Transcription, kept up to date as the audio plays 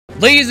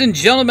Ladies and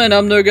gentlemen,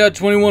 I'm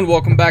NerdGod21.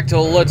 Welcome back to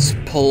Let's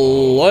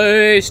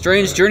Play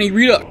Strange Journey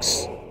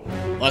Redux.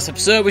 Last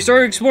episode, we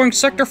started exploring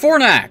Sector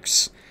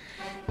Fornax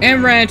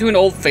and ran into an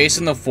old face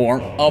in the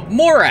form of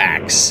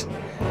Morax,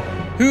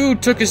 who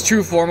took his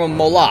true form of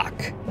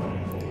Moloch.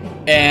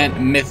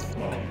 And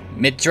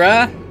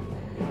Mitra,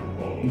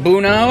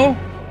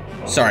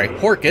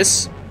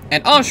 Horkus,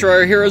 and Ashra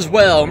are here as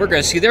well, and we're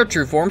going to see their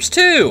true forms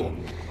too.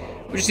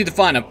 We just need to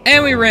find them.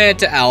 And we ran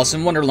into Alice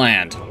in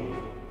Wonderland.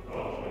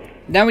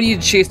 Now we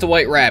need to chase the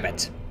White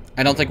Rabbit.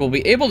 I don't think we'll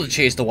be able to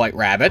chase the White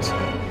Rabbit.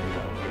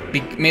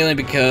 Mainly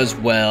because,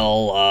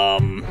 well,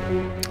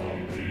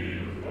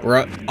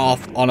 we're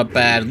off on a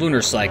bad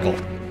lunar cycle.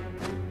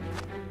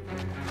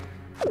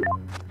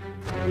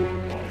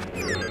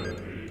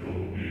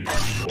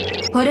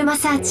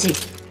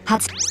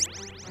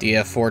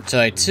 DF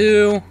Forti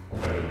 2.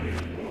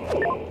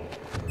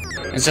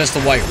 And since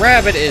the White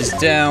Rabbit is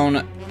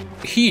down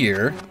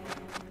here,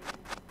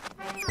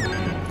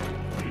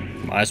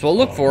 might as well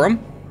look for him.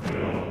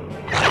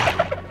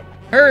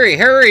 Hurry,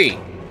 hurry!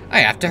 I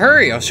have to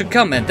hurry, I should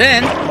come, and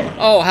then...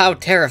 Oh, how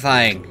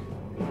terrifying.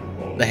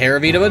 The hair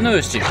of Ida would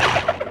notice you.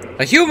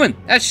 A human!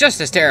 That's just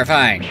as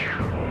terrifying.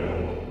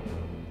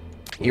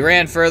 He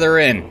ran further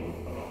in.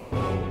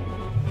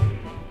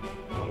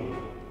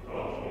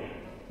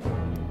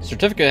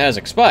 Certificate has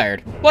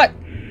expired. What?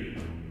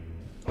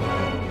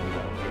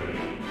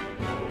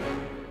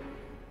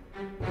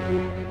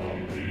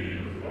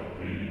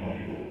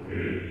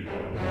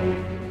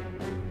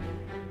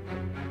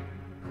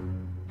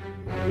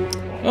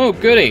 Oh,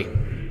 goody.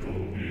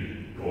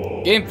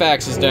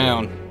 GameFAQs is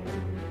down.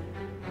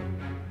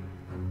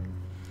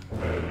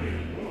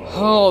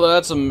 Oh,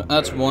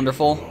 that's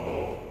wonderful.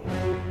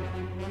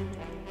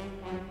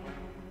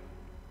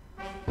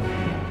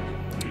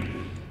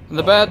 And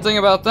the bad thing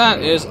about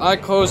that is I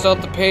closed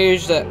out the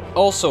page that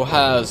also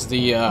has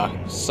the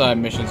side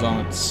missions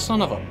on it.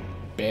 Son of a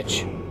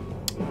bitch.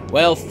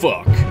 Well,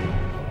 fuck.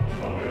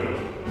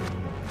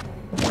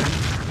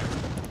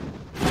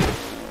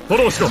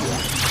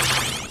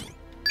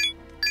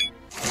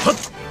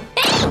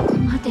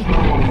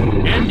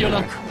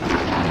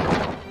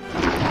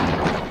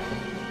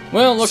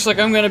 Well, looks like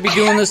I'm gonna be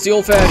doing this the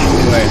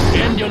old-fashioned way.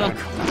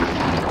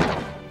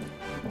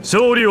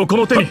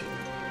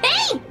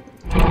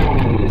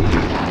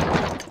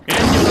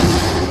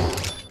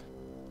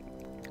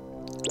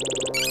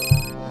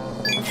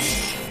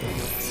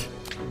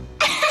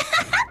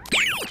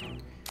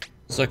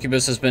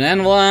 Succubus has been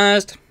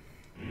analyzed.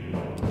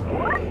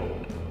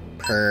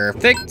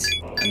 Perfect.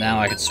 And now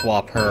I can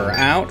swap her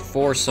out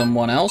for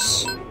someone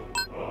else.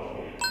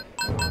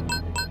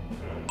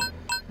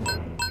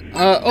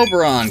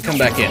 Oberon, come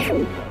back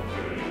in.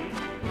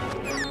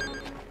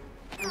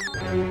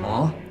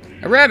 Huh?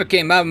 A rabbit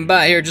came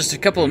by here just a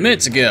couple of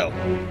minutes ago.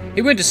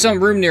 He went to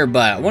some room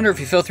nearby. I wonder if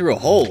he fell through a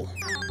hole.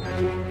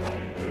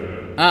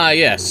 Ah,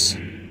 yes.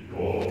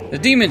 The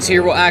demons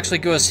here will actually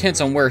give us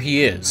hints on where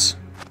he is.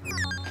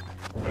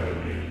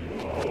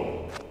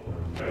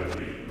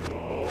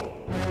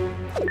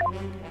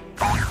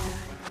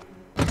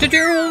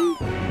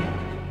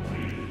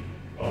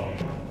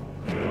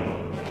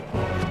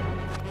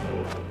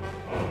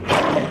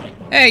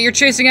 Hey, you're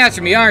chasing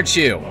after me, aren't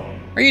you?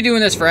 Are you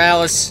doing this for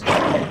Alice?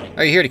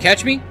 Are you here to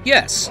catch me?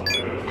 Yes.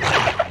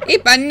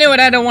 Eep, I knew it!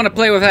 I don't want to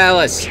play with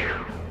Alice!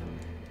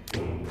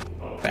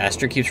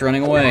 Bastard keeps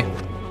running away.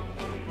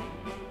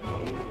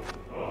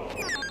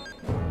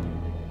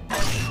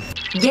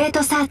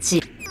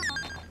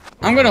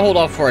 I'm gonna hold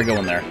off before I go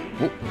in there.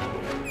 Oop.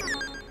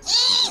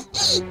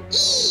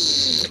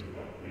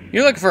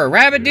 You're looking for a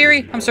rabbit,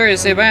 dearie? I'm sorry to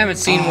say, but I haven't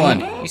seen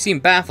one. You seem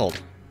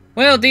baffled.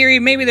 Well, dearie,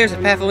 maybe there's a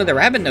pathway the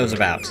rabbit knows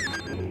about.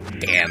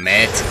 Damn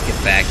it.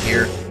 Get back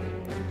here.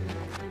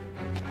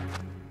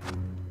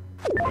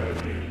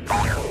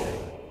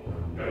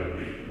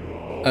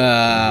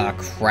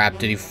 Crap.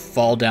 Did he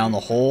fall down the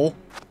hole?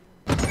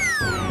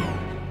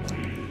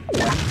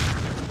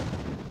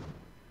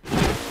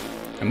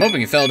 I'm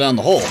hoping he fell down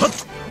the hole.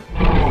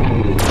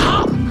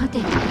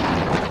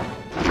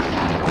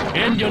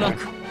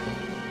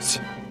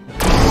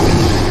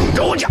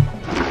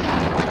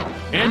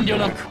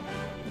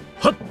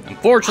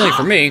 Unfortunately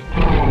for me,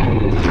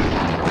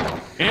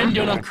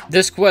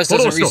 this quest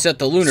doesn't reset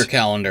the lunar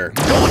calendar.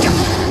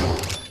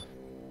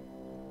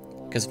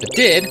 Because if it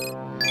did,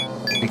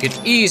 we could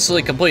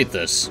easily complete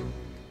this.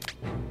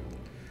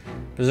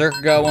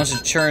 Berserker God wants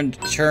to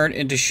turn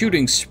into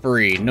shooting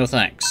spree. No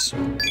thanks.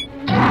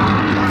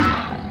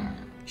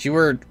 If you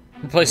were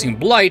replacing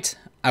Blight,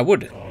 I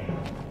would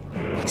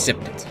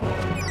accept it.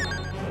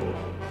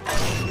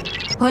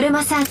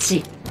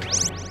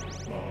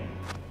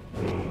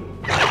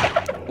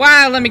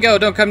 Wow, let me go.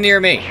 Don't come near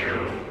me.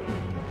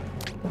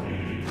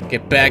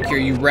 Get back here,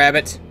 you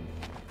rabbit.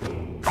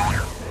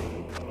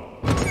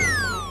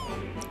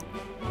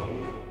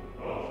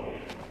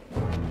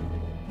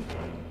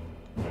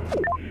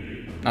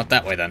 Not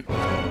that way, then.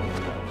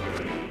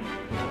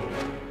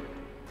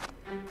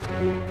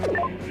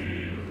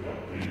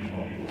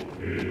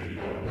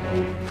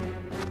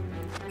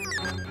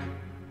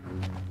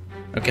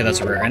 Okay,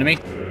 that's a rare enemy.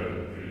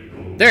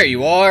 There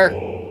you are!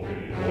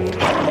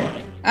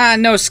 Ah,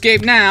 no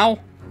escape now!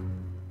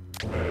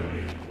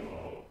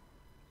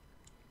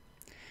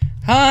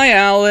 Hi,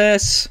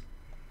 Alice!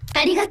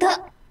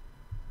 Arigato.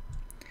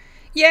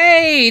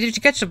 Yay! Did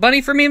you catch the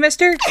bunny for me,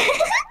 mister?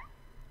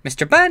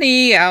 Mr.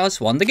 Bunny,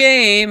 Alice won the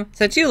game.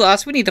 Since you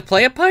lost, we need to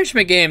play a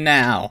punishment game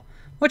now.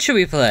 What should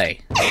we play?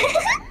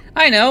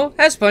 I know,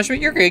 as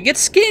punishment, you're gonna get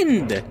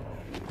skinned.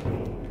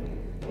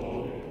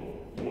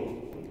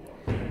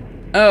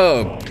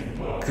 Oh,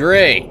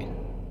 great.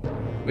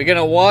 We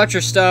gonna watch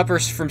or stop her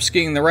from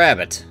skinning the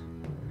rabbit?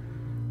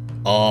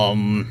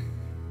 We'll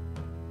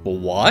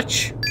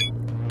watch?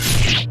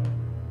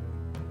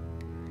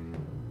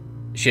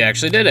 She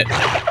actually did it.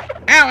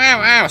 Ow,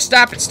 ow, ow,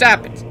 stop it,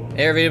 stop it.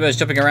 Everybody's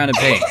jumping around in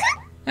pain.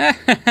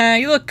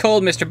 You look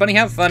cold, Mr. Bunny,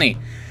 how funny.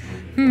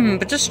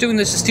 But just doing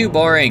this is too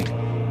boring.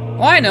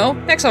 Oh, I know,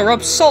 next I'll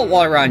rub salt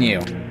water on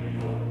you.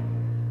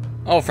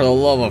 Oh, for the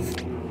love of...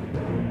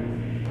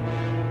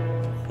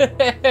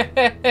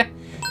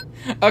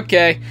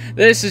 Okay,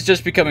 this is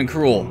just becoming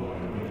cruel.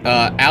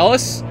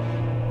 Alice?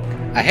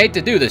 I hate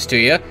to do this to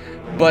you,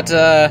 but,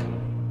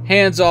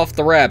 hands off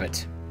the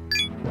rabbit.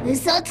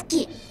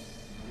 Usotsuki.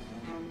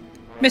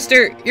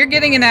 Mister, you're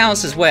getting in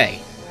Alice's way.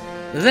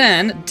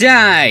 Then,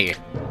 die!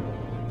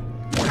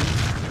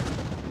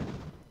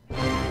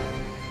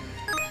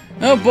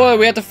 Oh boy,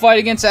 we have to fight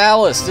against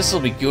Alice.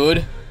 This'll be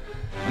good.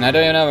 And I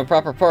don't even have a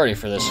proper party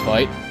for this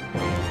fight.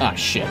 Ah,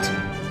 shit.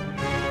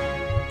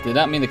 Did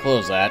not mean to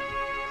close that.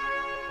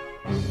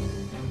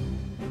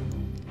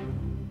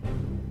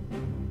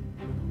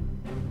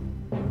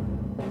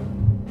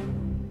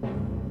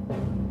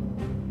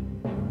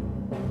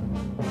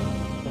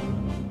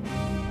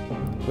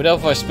 Would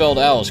help if I spelled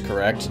Alice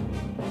correct.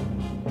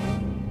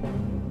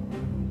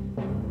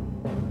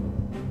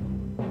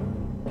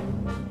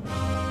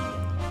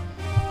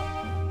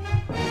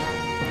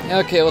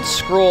 Okay, let's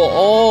scroll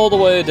all the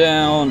way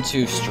down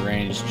to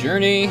Strange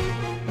Journey.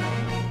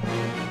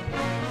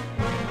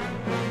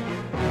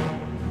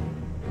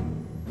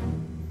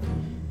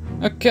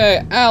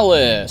 Okay,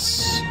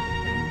 Alice.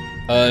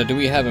 Do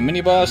we have a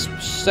mini-boss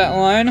stat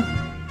line?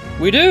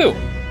 We do!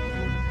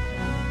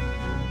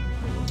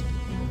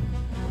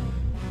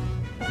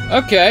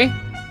 Okay,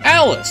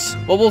 Alice,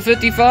 level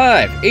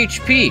 55,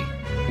 HP,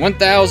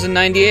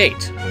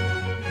 1098.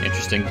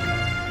 Interesting.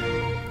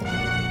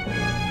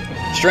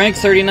 Strength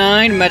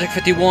 39, Magic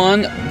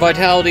 51,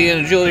 Vitality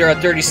and Agility are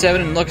at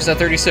 37, and Luck is at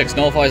 36.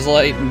 Nullifies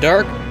light and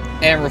dark,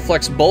 and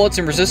reflects bullets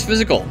and resists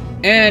physical.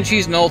 And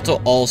she's null to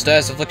all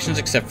status afflictions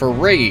except for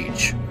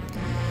Rage.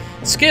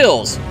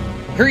 Skills.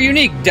 Her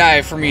unique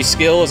Die For Me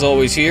skill is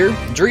always here.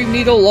 Dream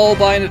Needle,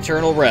 Lullaby, and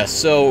Eternal Rest,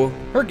 so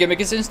her gimmick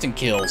is instant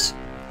kills.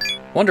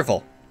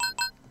 Wonderful.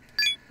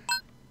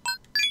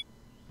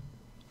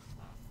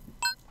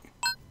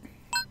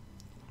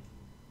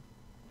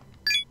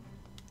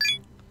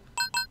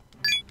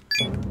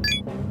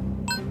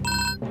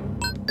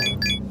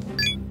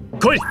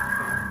 Koi!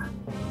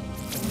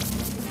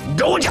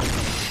 Go ya!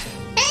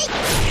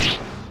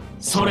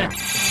 Sore!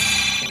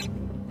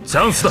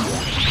 Chance da!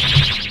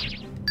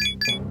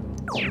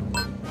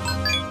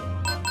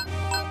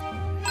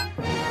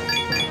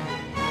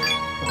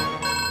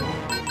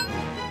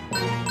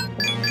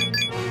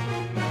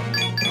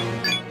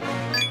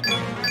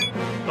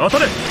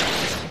 Atare!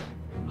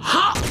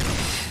 Ha!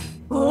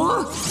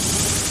 Oh!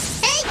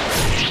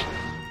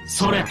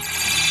 Sore!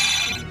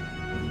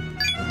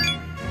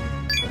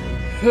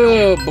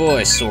 Oh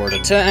boy, sword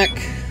attack,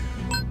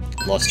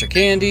 luster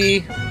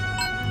candy,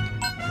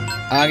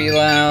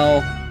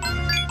 Aguilau,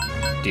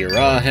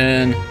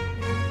 Dirahen.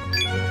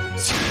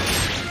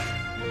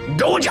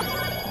 Goja!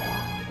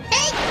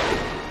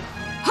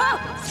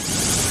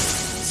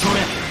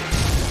 Sore!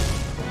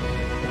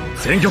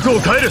 戦局を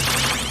変える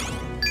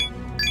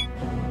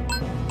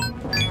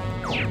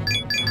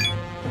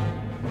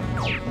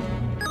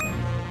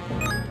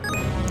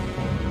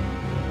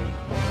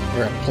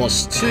We're at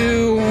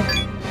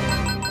 +2.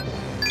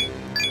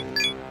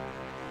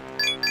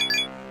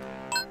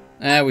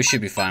 We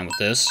should be fine with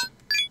this.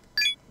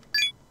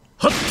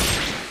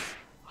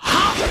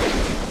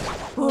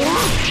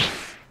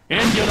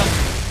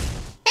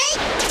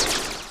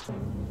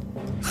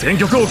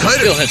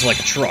 Still hits like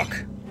a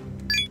truck.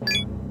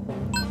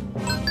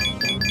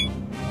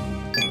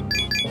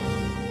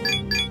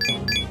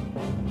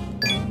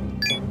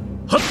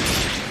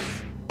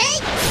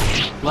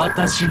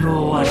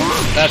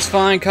 That's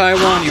fine,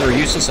 Kaiwan. You were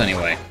useless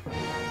anyway.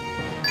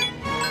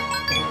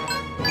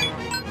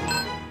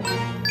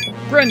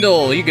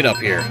 Grendel, you get up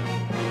here.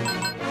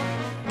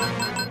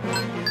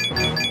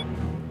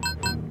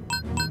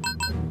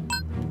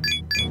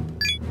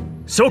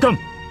 Shokan!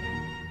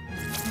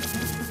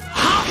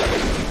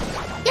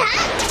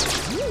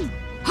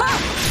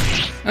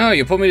 Oh,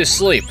 you put me to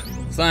sleep.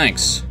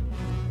 Thanks.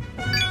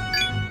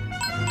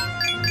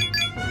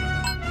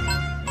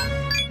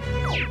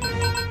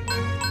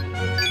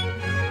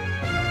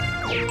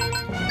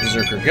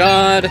 Berserker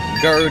God,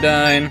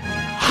 Garudine.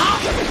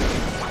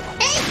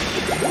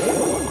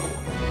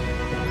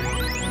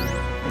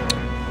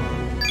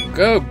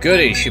 Oh,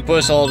 goody, she put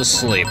us all to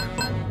sleep.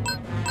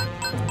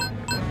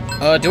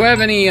 Do I have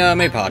any,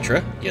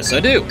 Maypatra? Yes, I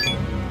do.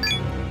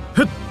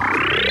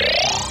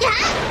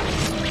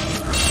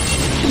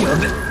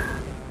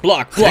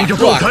 Block, block,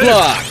 block,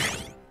 block!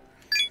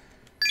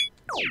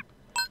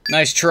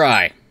 Nice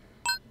try.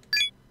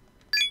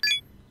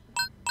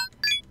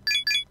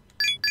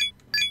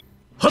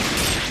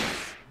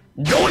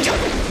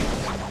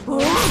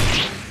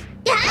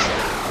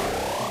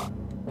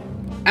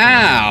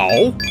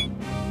 Ow!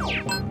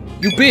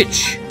 You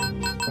bitch!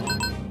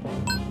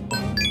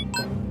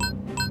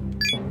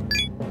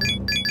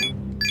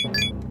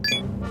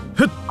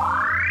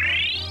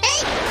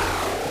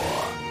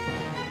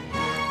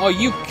 Oh,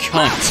 you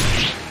cunt!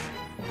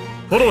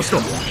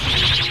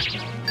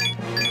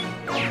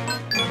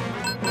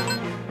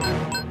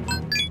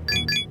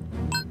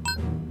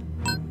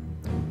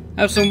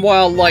 Have some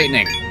wild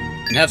lightning,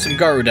 and have some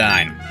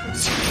Garudine.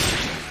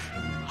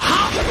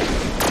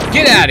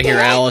 Get out of here,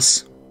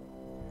 Alice!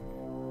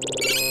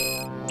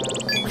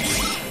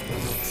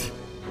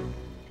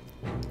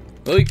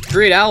 Well, you can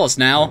create Alice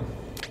now.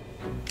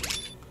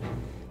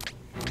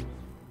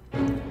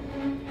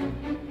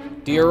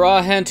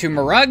 Diarahan to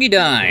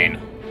Maragidine.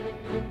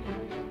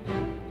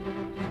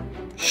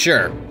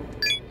 Sure.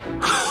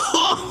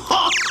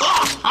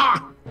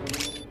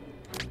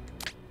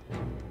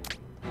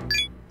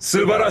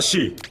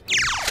 Subarashi.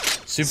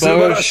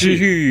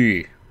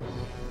 Subarashi.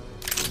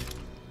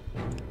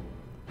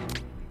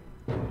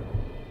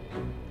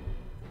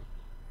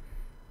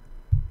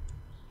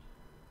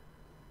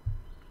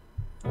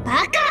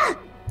 Baka!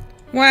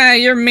 Wow,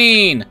 you're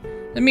mean.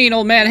 The mean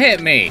old man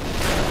hit me.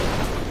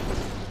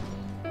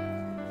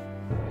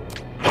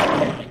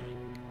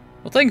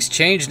 Well, things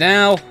change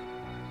now.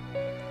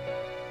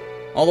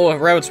 Although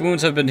Rabbit's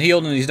wounds have been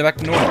healed and he's back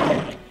to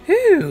normal.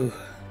 Whew.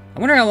 I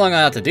wonder how long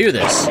I'll have to do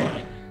this.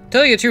 To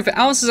tell you the truth,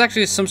 Alice is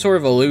actually some sort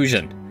of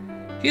illusion.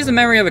 She has the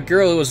memory of a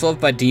girl who was loved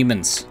by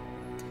demons.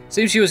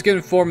 Seems she was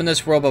given form in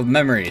this world of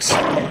memories.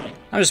 I'm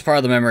just part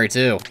of the memory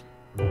too.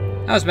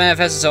 I was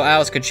manifested so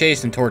Alice could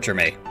chase and torture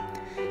me.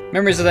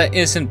 Memories of that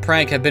innocent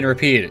prank have been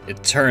repeated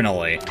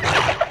eternally.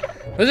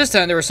 But this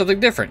time there was something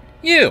different.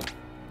 You!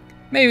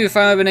 Maybe if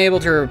I've been able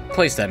to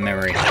replace that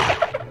memory.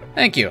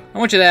 Thank you. I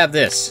want you to have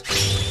this.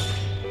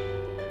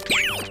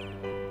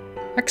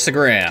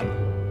 Hexagram.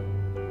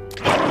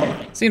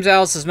 Seems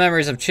Alice's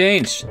memories have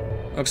changed.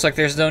 Looks like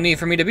there's no need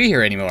for me to be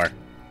here anymore.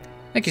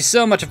 Thank you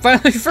so much, I'm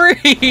finally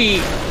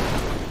free!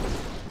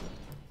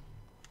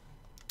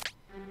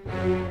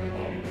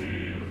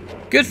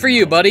 Good for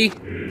you, buddy.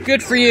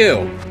 Good for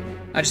you.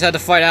 I just had to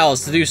fight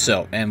Alice to do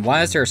so. And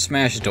why is there a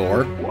smashed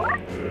door?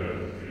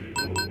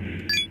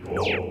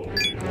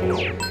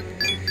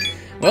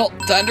 Well,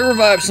 time to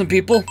revive some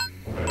people.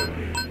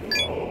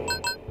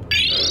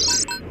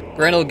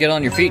 Grendel, get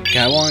on your feet.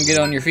 Kaiwan, get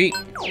on your feet.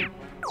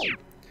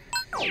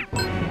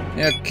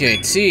 Okay,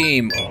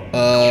 team.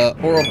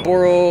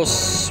 Ouroboros,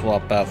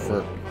 swap out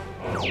for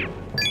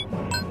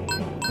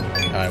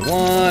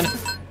Kaiwan.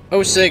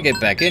 Osei, get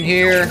back in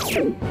here.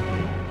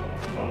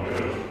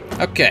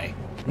 Okay,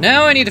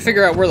 now I need to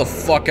figure out where the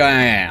fuck I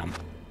am.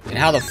 And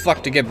how the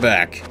fuck to get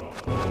back.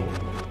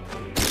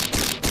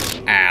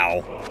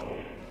 Ow.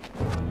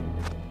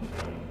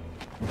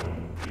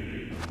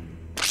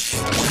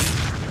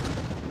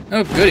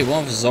 Oh goody,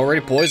 one of us is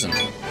already poisoned.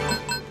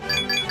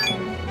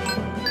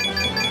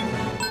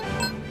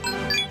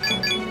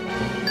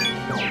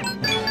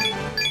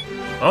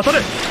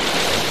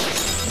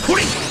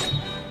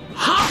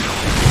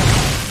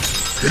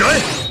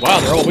 Wow,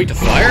 they're all weak to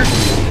fire?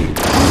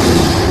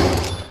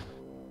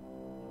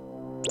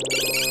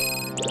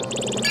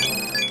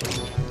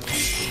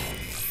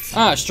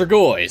 Ah,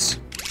 Strigoi.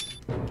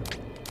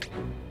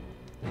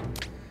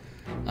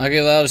 I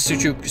get allowed to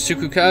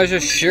Sukukaja,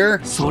 sure.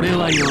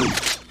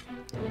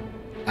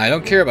 I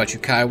don't care about you,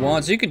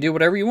 Kaiwan, so you can do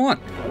whatever you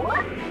want.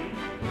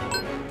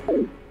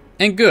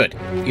 And good,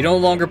 you're no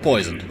longer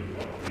poisoned.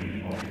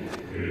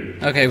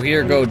 Okay,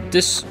 here go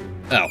this.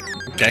 Oh,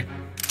 okay.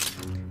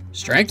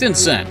 Strength and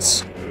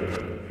sense.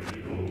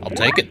 I'll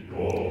take it.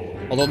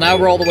 Although now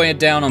we're all the way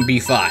down on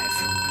B5.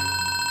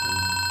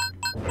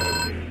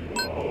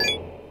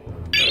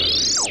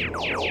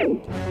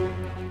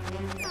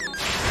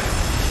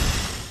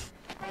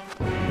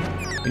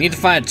 We need to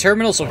find a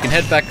terminal so we can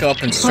head back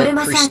up and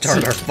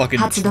restart our fucking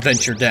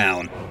venture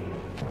down.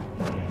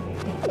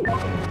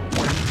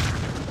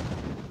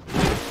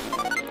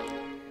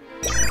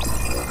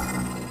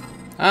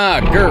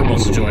 Ah, Gur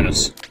wants to join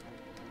us.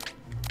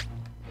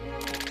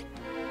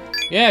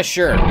 Yeah,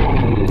 sure.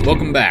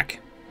 Welcome back.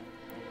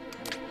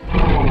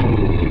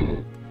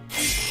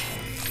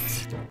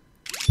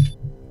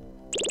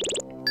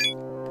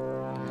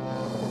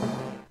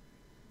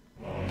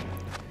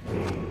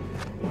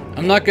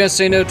 I'm not gonna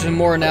say no to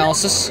more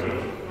analysis.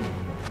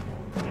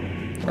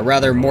 Or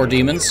rather, more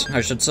demons,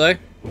 I should say.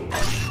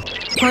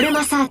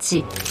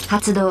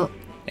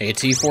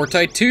 AT4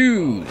 Type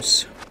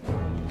 2s.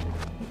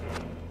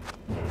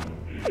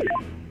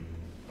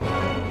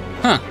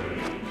 Huh.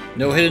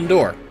 No hidden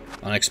door.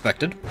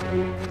 Unexpected.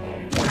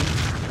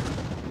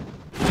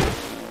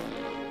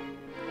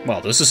 Wow,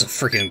 this is a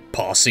freaking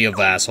posse of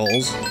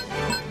assholes.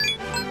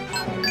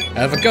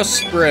 Have a gust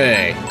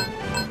spray.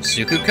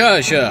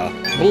 Sukukaja.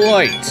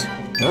 Blight.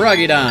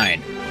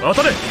 Ragidyne. 当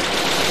たれこ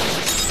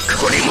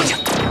れもじゃ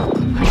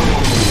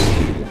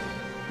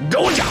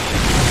どうじゃ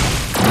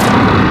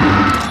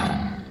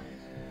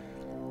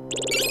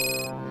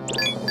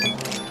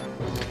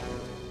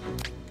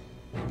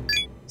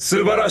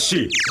素晴ら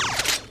しい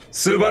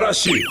素晴ら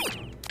しい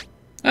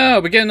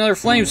Oh, we get another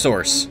flame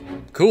source.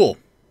 Cool.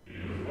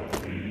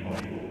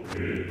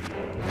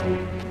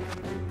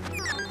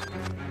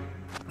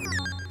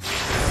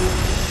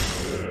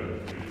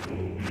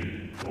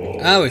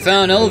 Ah, we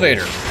found an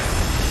elevator.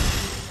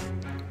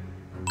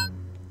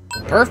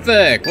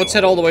 Perfect! Let's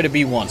head all the way to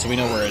B1 so we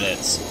know where it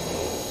is.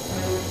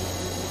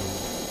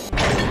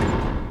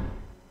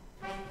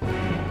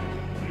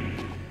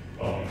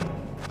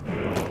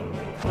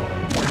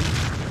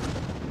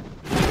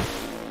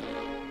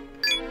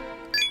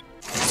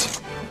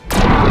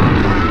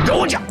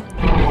 Goじゃ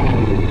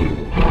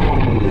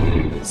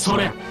そ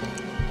れ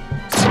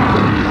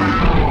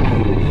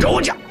ど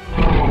うじゃ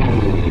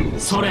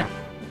それ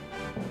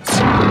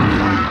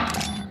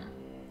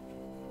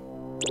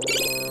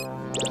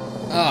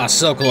Ah,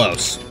 so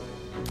close.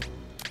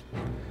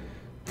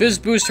 Fizz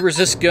boost to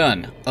resist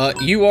gun.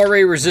 You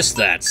already resist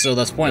that, so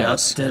that's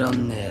pointless. I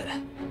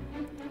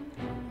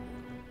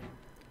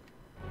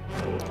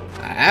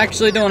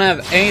actually don't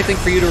have anything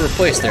for you to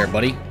replace there,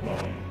 buddy.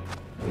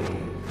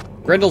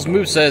 Grendel's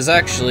moveset is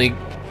actually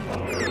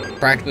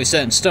practically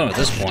set in stone at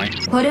this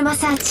point.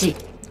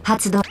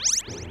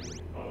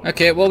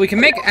 Okay, well, we can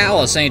make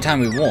Alice anytime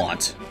we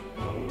want.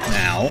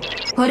 Now.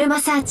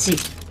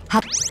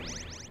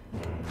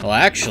 Well,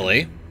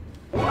 actually.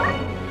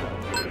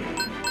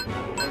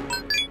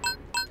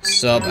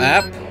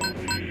 Sub-app.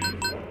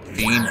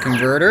 Fiend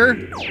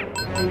converter.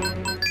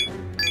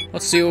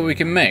 Let's see what we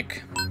can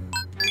make.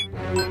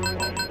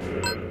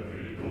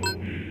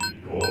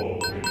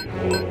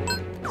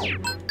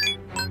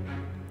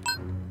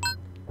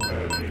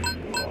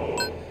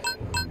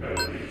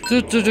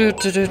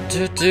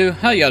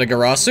 Hi,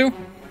 Yatagarasu.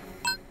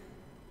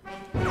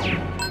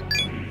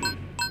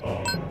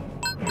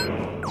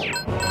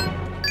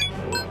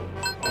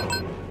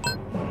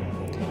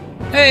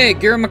 Hey,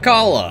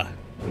 Giramakala!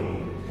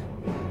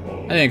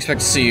 I didn't expect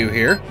to see you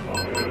here.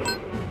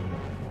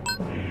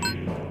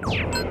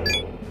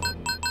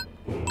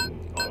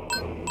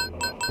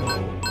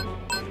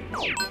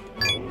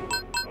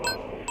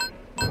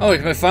 Oh, we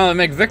can finally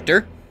make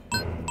Victor.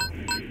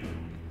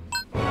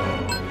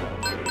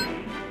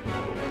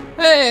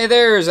 Hey,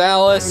 there's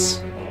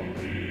Alice!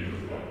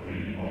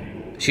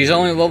 She's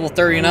only level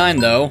 39,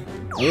 though.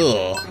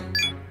 Ugh.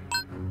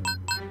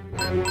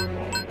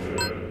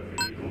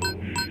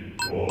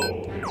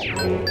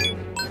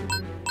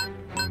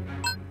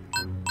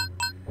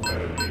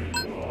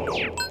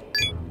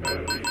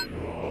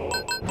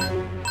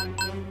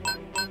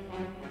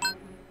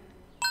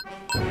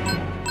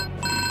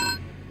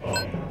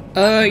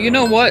 You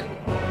know what?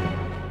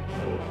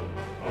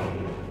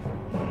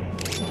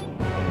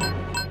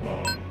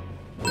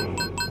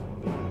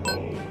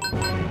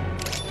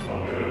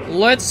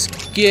 Let's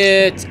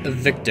get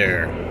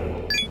Victor.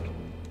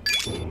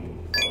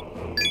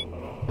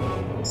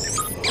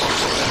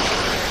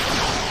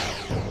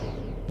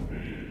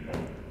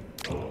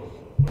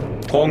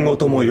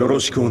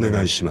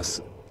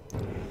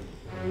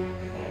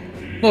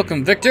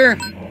 Welcome, Victor.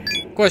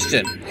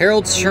 Question.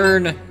 Herald's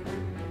turn.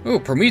 Ooh,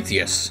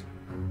 Prometheus.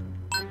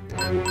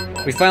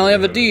 We finally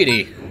have a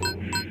deity.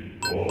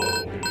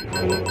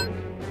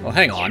 Well,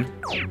 hang on.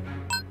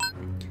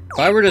 If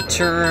I were to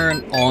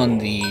turn on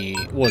the...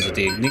 what was it,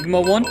 the Enigma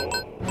one?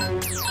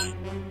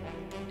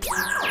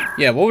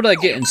 Yeah, what would I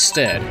get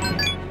instead?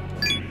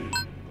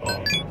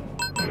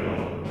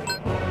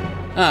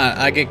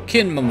 Ah, I get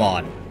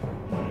Kinmamon.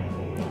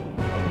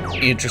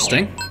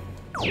 Interesting.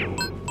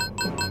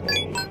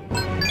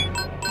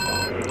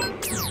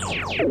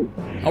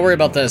 I'll worry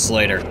about this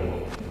later.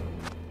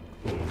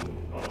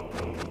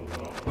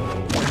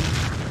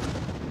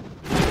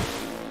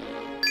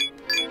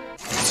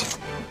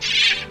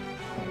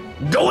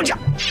 Doja!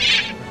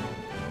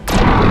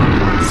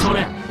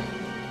 Sore!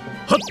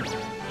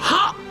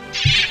 Ha!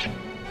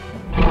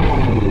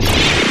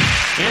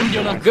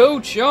 Go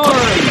charm!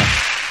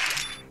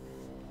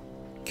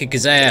 Kick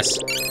his ass.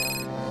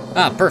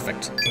 Ah,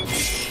 perfect.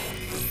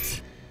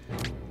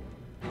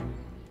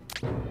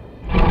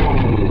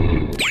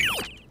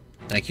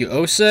 Thank you,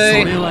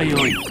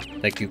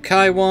 Osei. Thank you,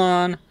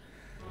 Kaiwan.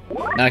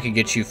 Now I can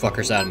get you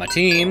fuckers out of my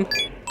team.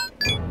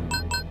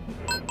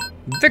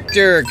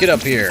 Victor, get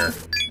up here.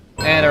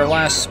 And our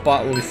last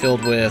spot will be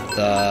filled with,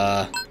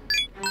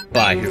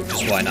 Baihu,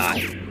 just why not?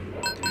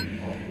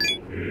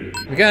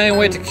 We got any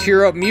way to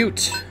cure up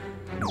Mute?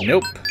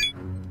 Nope.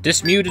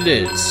 Dismute it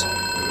is.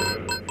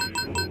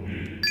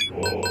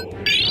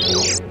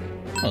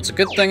 Well, it's a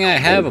good thing I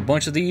have a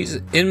bunch of these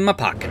in my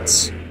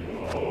pockets.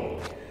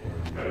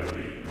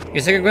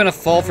 You think I'm gonna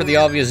fall for the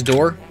obvious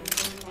door?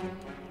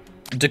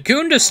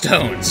 Dakunda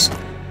stones!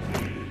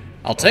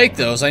 I'll take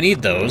those, I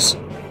need those.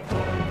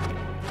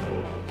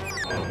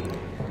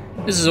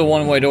 This is a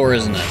one-way door,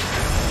 isn't it?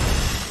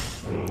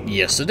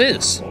 Yes, it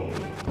is.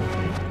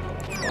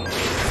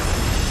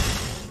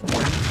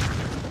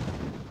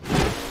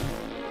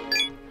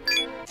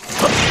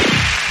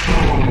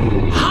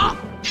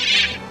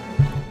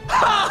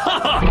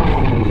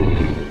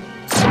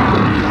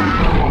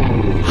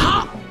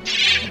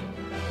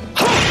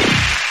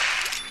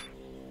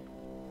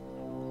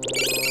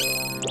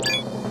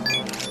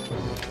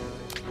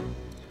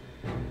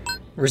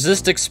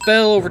 Resist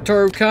expel over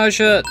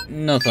Toru-Kasha?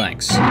 No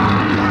thanks. Well,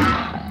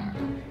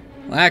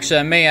 actually,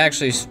 I may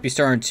actually be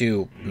starting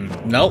to...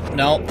 Nope,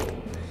 nope.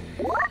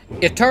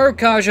 If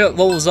Toru-Kasha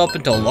levels up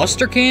into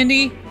Luster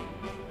Candy,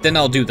 then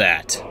I'll do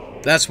that.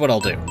 That's what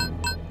I'll do.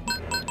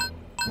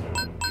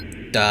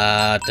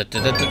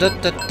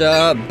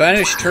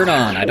 Banish, turn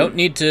on. I don't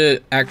need to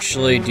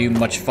actually do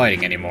much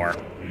fighting anymore.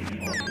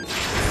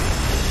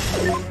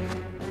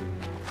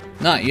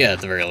 Not yet,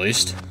 at the very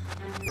least.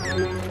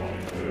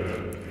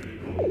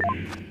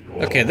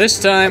 Okay,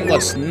 this time,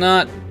 let's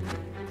not,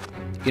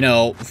 you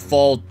know,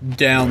 fall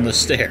down the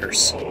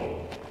stairs.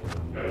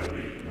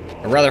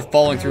 Or rather,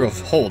 falling through a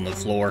hole in the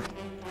floor.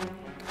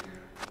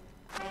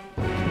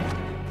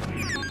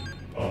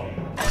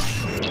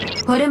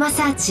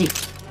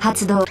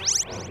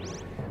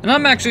 And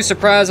I'm actually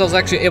surprised I was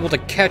actually able to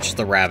catch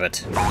the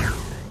rabbit.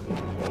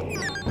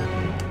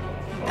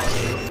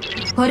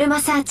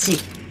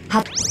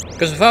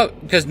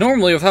 Because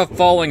normally without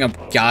following a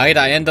guide,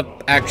 I end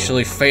up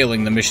actually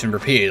failing the mission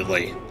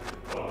repeatedly.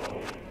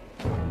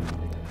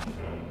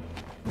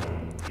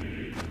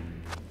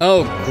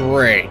 Oh,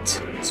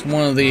 great. It's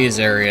one of these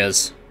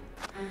areas.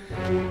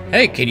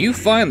 Hey, can you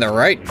find the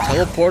right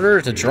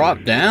teleporter to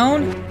drop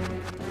down?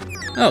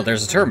 Oh,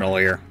 there's a terminal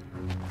here.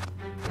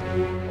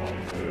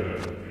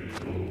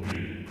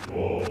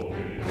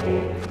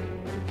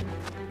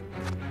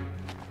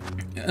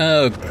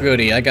 Oh,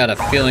 goody. I got a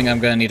feeling I'm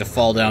gonna need to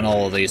fall down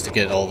all of these to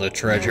get all the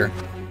treasure.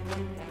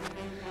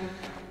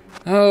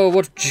 Oh,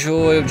 what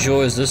joy of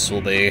joys this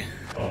will be.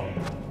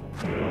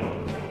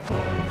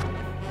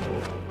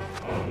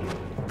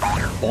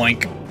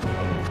 Boink.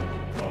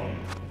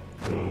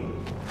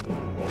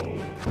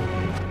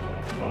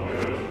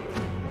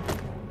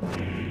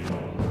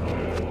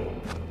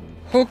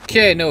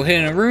 Okay, no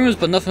hidden rooms,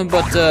 but nothing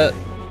but,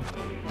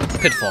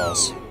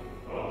 pitfalls.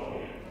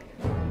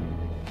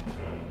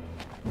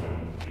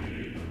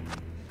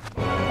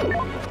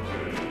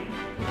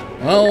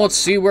 Well, let's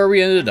see where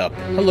we ended up.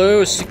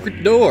 Hello,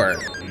 secret door.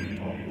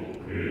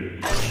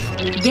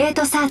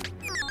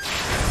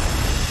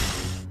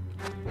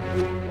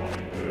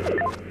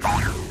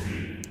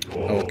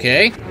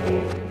 Okay.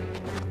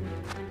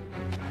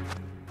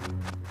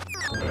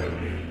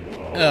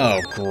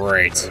 Oh,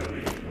 great.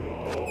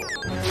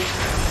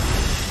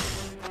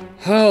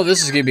 Oh,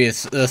 this is gonna be a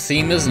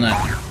theme, isn't it?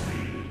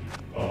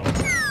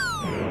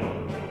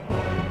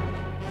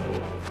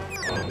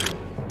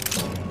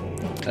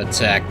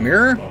 Attack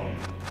mirror.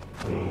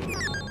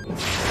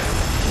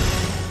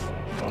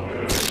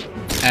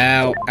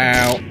 Ow,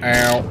 ow,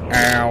 ow,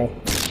 ow.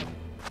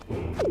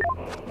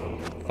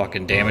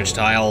 Fucking damage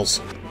tiles.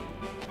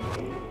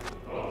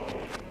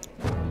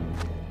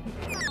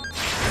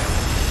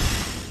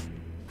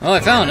 Oh, I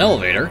found an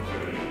elevator.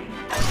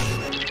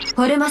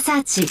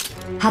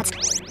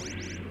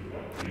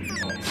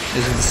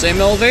 Is it the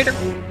same elevator?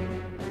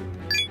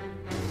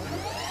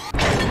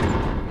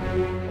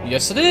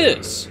 Yes, it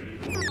is.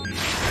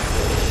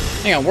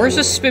 Hang on, where's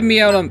this spin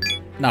me out on...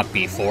 Not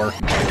B4.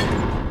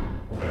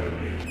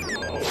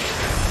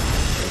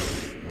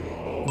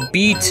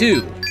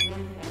 B2.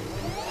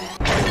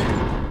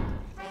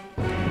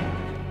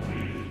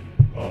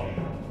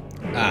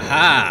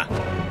 Aha!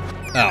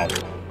 Oh.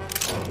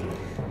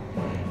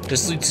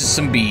 Just leads to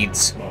some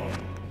beads.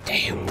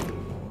 Damn.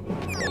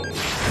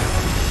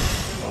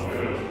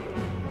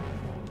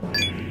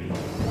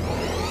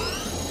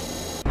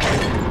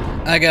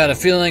 I got a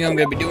feeling I'm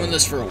gonna be doing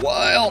this for a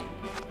while.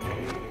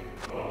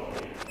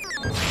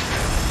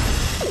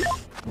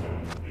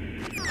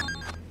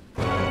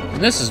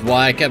 And this is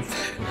why I kept...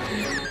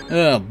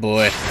 Oh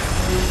boy.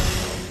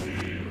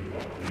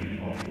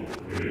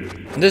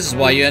 And this is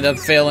why you end up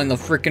failing the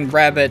frickin'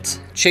 rabbit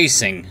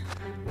chasing.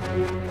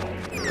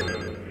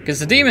 Because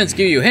the demons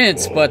give you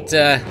hints, but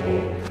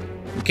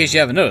in case you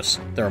haven't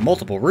noticed, there are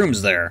multiple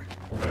rooms there.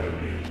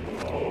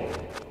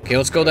 Okay,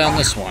 let's go down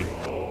this one.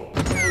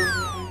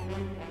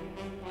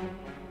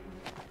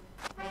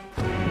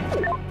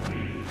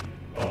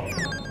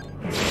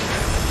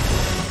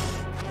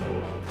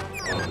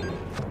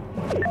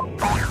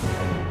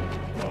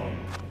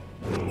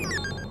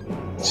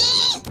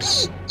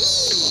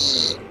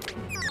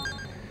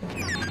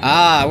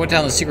 Ah, I went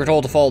down the secret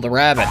hole to follow the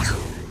rabbit.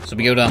 So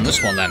we go down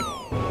this one then.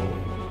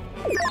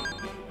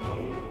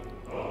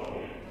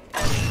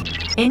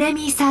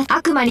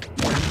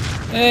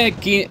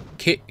 Hey,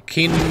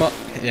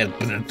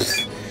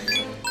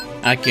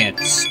 I can't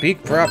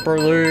speak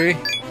properly.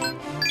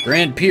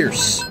 Grand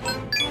Pierce.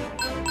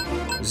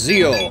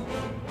 Zio.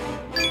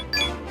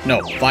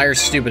 No, fire's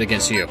stupid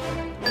against you.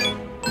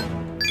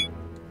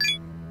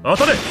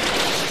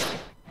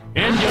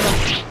 遠慮なく。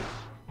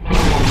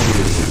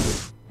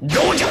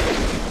どうじゃ。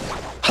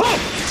はっ。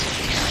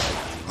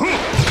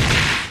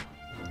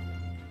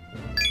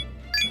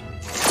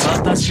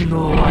私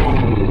の終わり。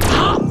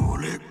はっ。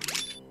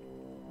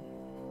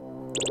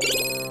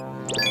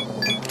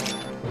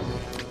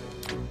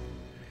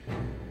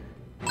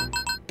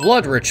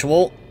 Blood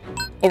ritual?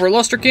 Over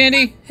luster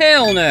candy?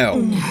 Hell no!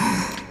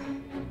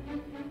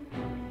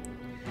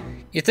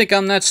 You think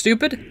I'm that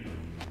stupid?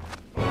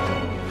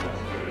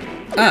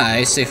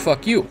 I say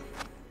fuck you.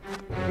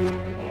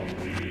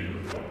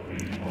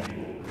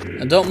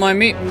 And don't mind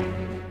me.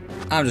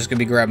 I'm just gonna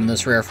be grabbing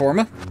this rare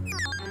forma.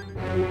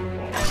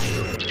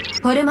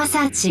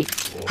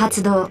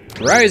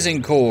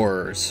 Rising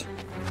cores.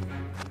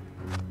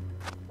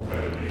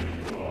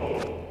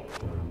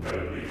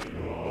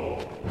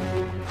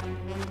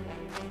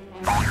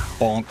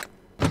 Bonk.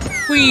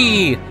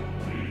 Whee!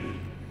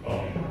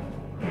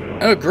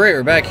 Oh great,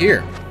 we're back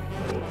here.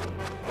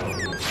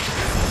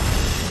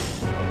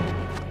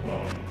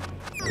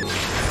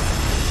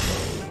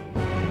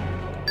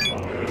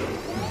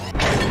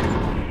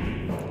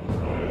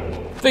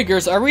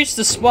 Figures, I reached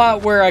the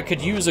spot where I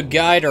could use a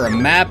guide or a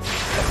map,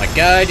 but my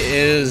guide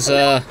is,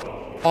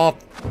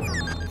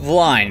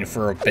 offline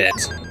for a bit.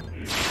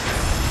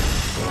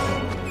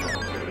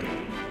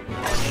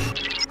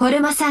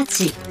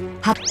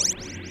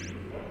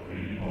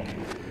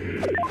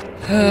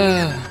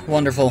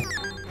 Wonderful.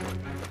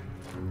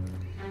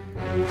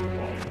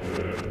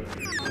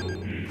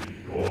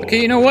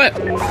 Okay, you know what?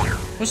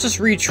 Let's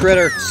just retread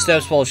our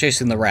steps while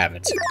chasing the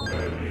rabbits.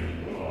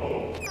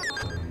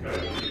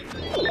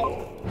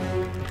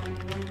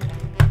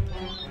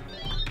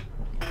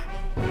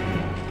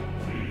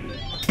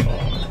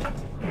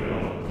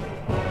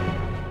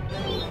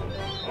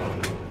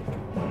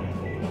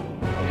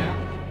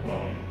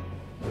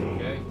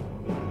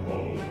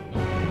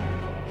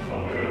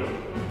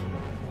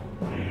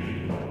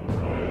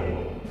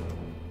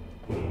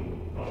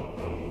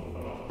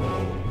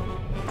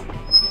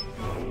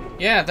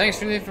 Yeah, thanks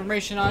for the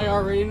information I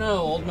already know,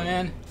 old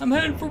man. I'm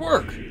heading for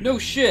work. No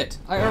shit,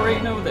 I already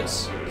know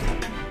this.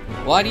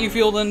 Why do you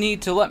feel the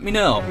need to let me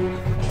know?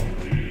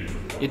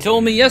 You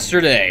told me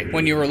yesterday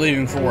when you were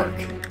leaving for work.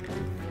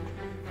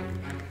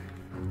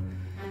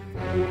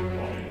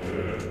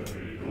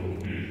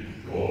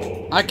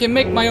 I can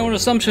make my own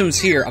assumptions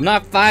here. I'm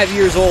not 5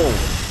 years old.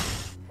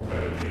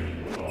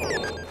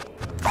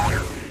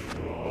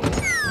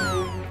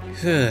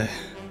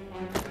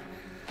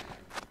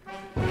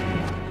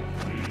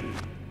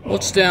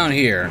 What's down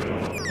here?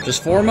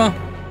 Just forma?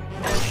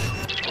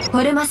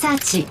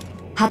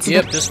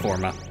 Yep, just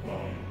forma.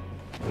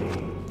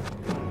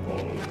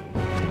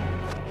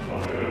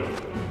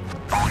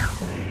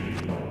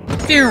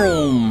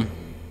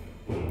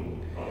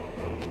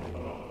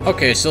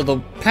 Okay, so the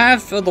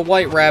path of the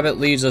White Rabbit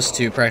leads us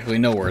to practically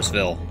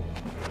Nowheresville.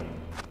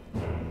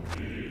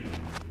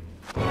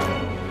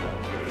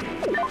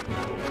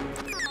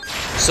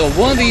 So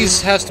one of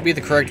these has to be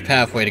the correct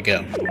pathway to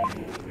go.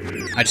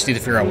 I just need to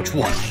figure out which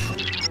one.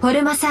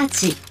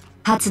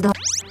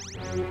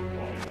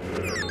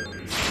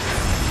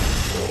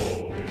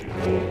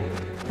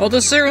 Well,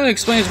 this certainly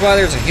explains why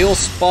there's a heal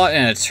spot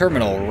and a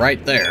terminal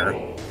right there.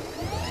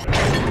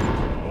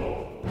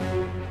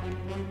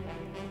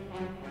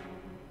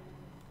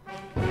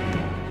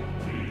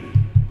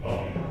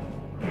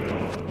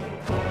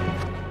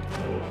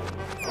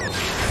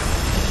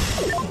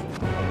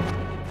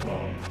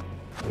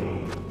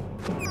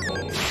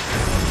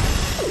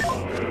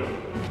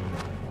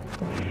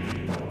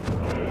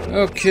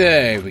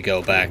 Okay, we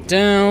go back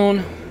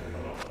down.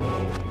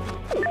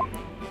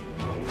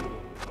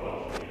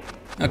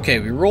 Okay,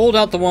 we rolled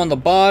out the one on the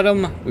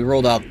bottom, we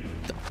rolled out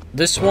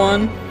this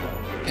one,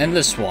 and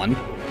this one.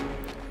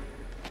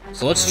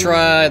 So let's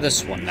try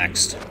this one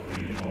next.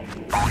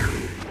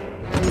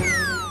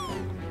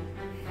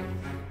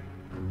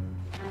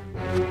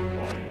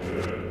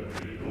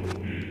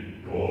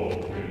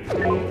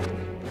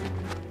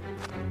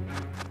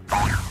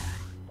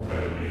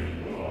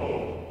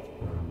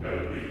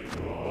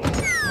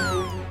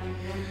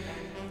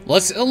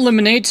 Let's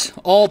eliminate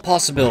all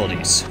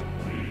possibilities.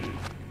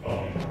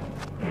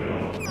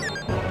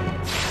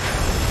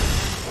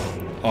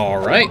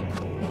 Alright.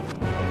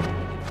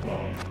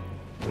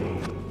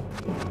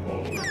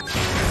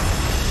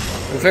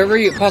 With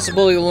every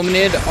possibility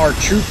eliminated, our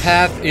true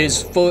path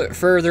is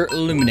further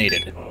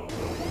illuminated.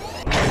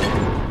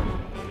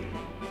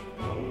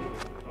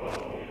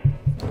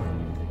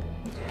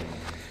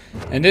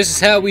 And this is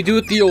how we do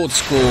it the old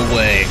school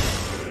way.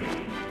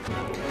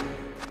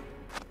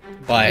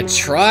 By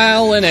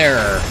trial and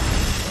error.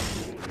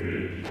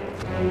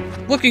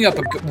 Looking up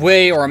a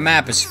way or a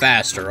map is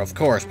faster, of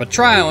course, but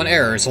trial and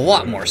error is a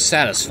lot more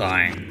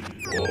satisfying.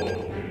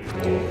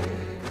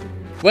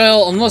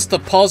 Well, unless the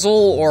puzzle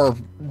or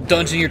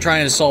dungeon you're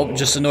trying to solve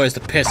just annoys the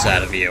piss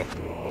out of you.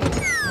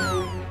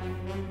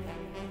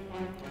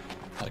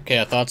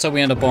 Okay, I thought so.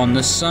 We end up on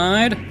this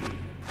side.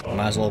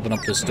 Might as well open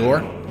up this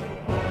door.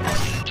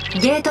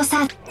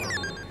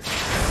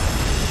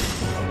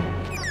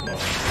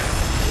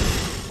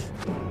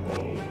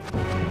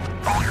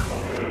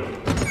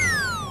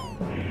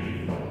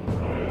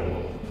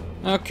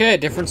 Okay,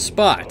 different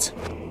spot.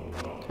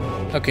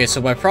 Okay,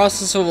 so by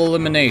process of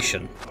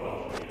elimination.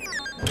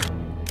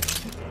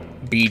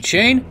 Bead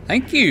chain,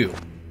 thank you.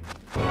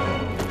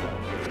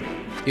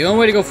 The only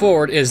way to go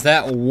forward is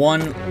that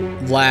one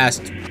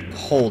last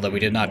hole that we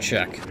did not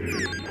check.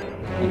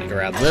 Let me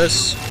grab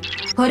this.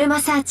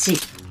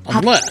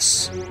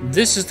 Unless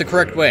this is the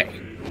correct way.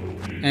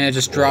 And it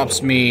just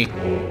drops me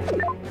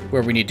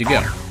where we need to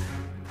go.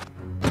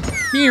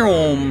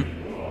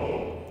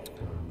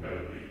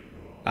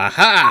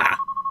 Aha!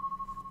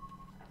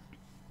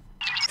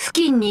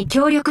 付近に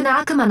強力な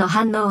悪魔の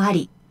反応あ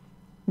り、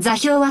座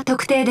標は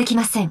特定でき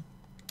ません。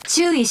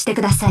注意して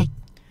ください。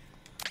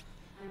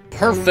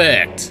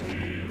Perfect!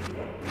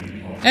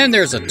 And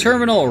there's a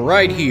terminal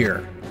right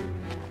here.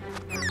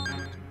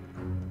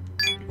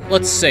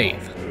 Let's save.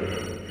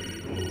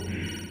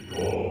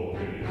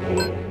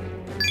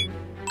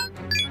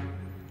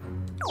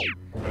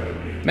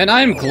 Man,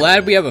 I'm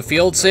glad we have a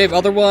field save,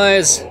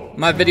 otherwise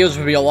my videos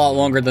would be a lot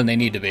longer than they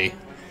need to be.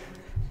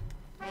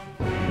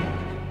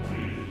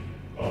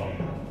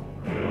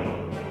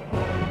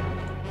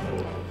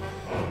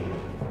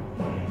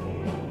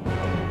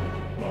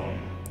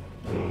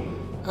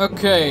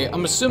 Okay,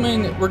 I'm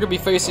assuming we're gonna be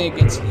facing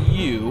against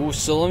you,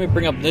 so let me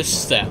bring up this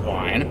stat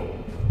line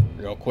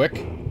real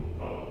quick.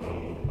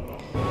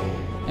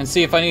 And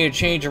see if I need to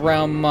change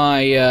around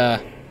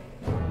my,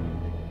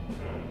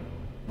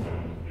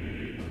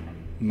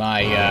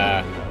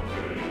 my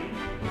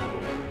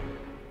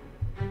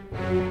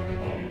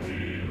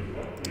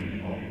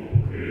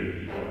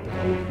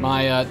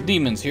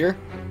demons here.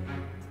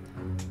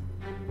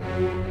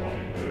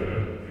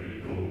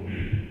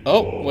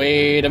 Oh,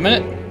 wait a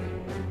minute.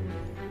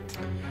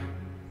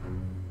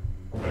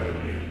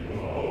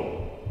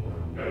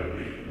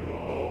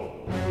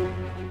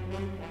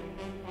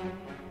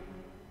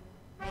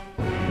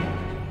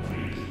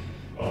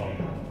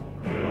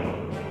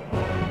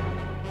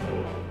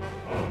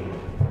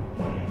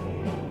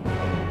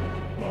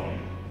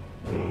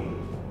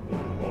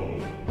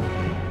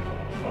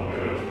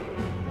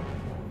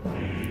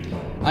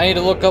 I need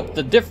to look up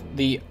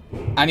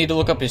I need to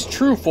look up his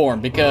true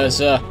form because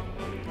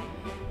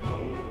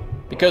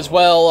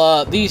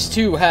these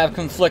two have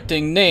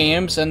conflicting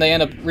names and they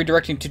end up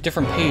redirecting to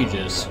different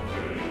pages.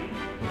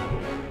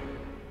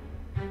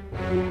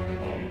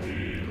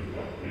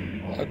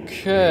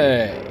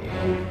 Okay.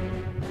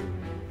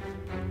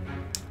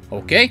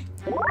 Okay.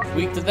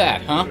 Tweak to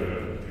that, huh?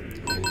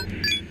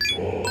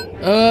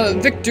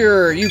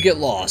 Victor, you get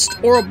lost.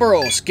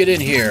 Ouroboros, get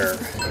in here.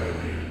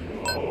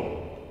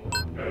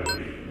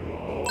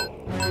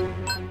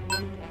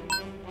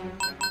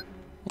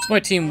 What's my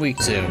team weak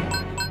to?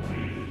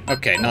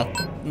 Okay,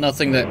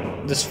 nothing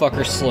that this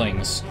fucker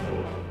slings.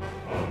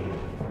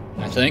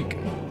 I think.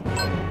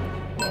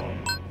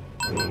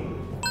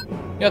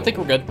 Yeah, I think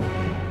we're good.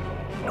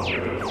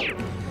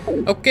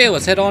 Okay,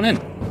 let's head on in.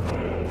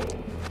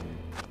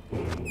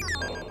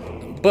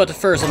 But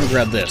first, let me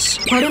grab this.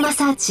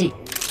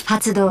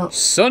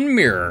 Sun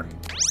Mirror.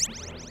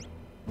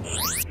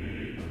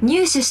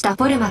 入手した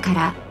フォルマか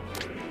ら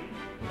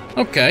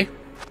Okay.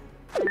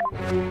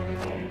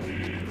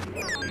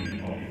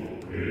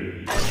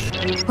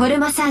 フォル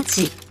マサー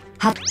チ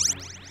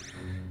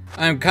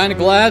I'm kind of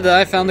glad that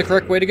I found the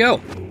correct way to go.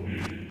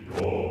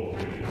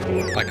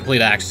 By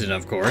complete accident,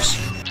 of course.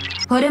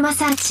 フォルマ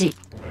サーチ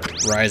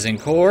Rising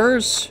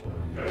cores.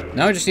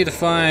 Now I just need to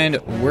find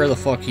where the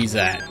fuck he's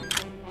at.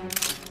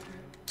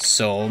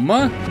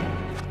 Soma.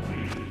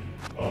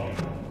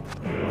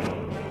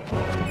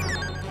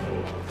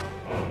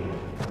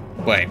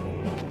 Wait.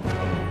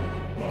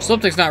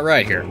 Something's not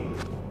right here.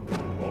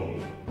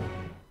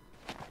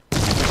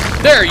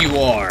 There you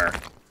are!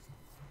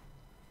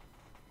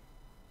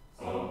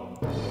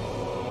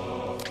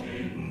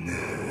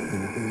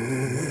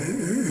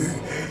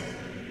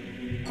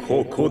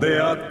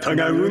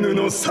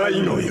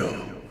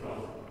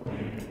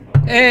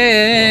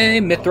 Hey,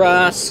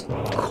 Mithras.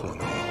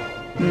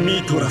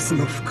 ミトラス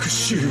の復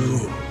讐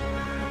を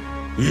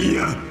い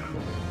や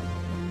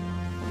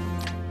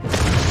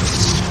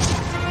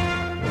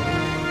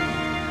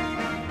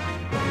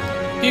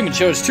Demon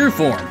shows true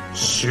form.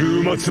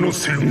 終末の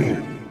戦を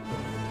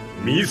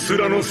ミス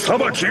ラの裁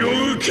き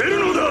を受ける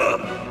のだ。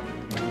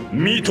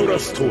ミトラ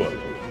スとは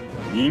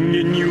人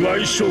間に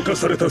矮小化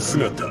された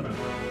姿。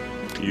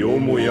よ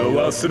もや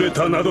忘れ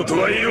たなどと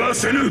は言わ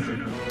せぬ。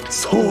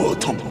そう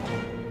とも。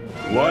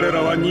我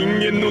らは人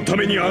間のた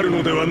めにある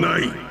のではな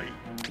い。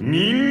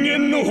人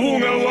間の方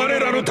が我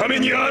らのため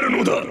にある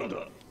のだ。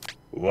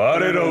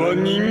我らは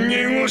人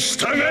間を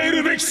従え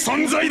るべき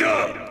存在だ。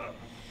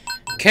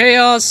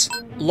Chaos,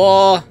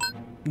 law,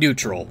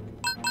 neutral.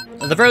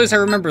 At the very least, I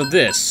remember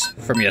this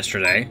from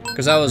yesterday,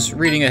 because I was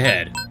reading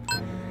ahead.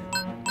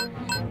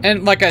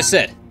 And like I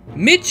said,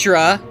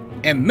 Mitra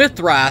and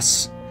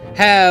Mithras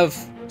have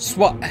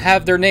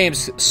their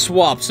names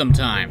swapped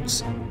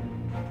sometimes.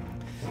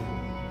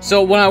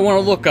 So when I want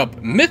to look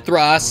up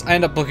Mithras, I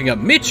end up looking up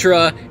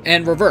Mitra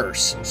and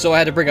reverse. So I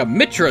had to bring up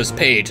Mitra's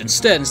page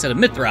instead of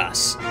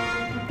Mithras.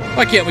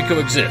 Why can't we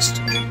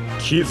coexist?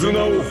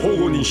 絆を保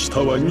護にし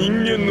たは人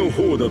間の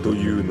方だと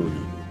いうのに、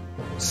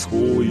そう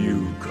い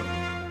うか。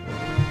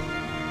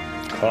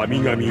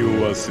神々を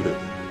忘れ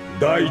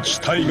大地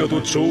大河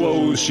と調和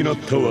を失っ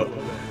たは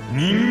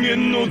人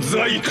間の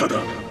罪過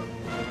だ。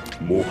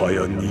もは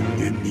や人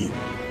間に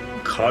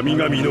神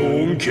々の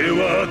恩恵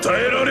は与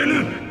えられ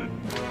ぬ。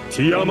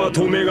ティアマ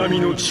ト女神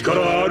の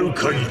力ある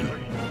限り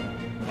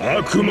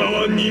悪魔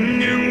は人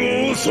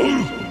間を襲う。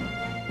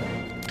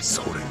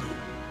それに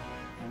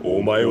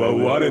お前は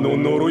我の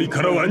呪い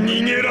からは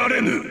逃げら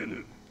れ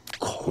ぬ。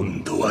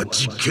今度は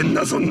実験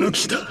謎抜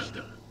きだ。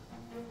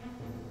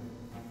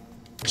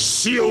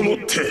死をもっ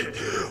て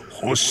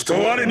星と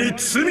我に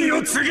罪を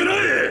償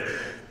え。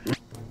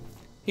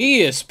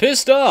 He is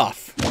pissed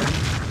off.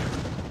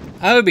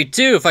 I would be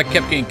too if I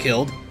kept getting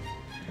killed.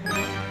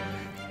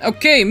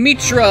 Okay,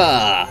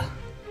 Mitra!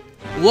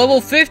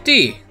 Level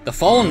 50! The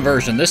Fallen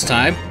version this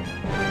time.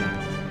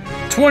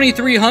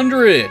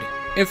 2300!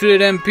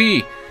 Infinite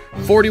MP.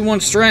 41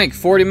 Strength,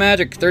 40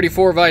 Magic,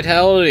 34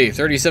 Vitality,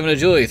 37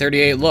 Agility,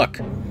 38 Luck.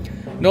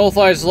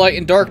 Nullifies light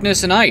and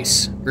darkness and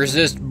ice.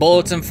 Resists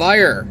bullets and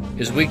fire.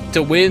 Is weak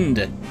to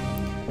wind.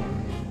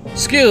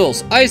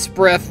 Skills: Ice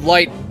Breath,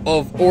 Light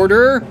of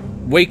Order,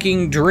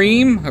 Waking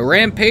Dream,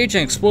 Rampage,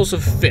 and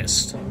Explosive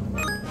Fist.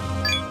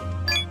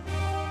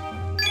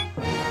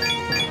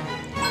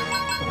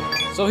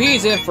 So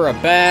he's in for a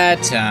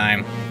bad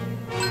time.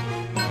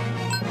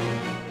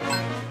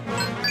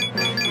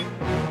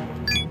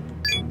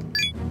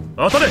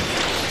 Do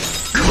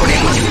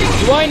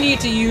I need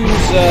to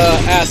use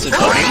acid?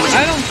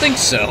 I don't think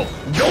so.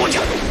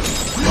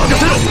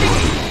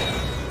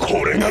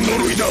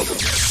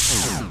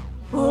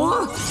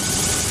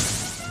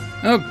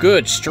 Oh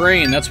good,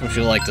 strain, that's what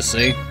you like to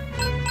see.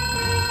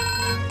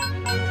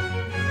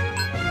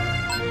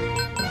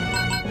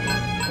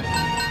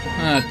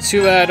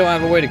 Too bad I don't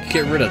have a way to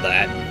get rid of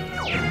that.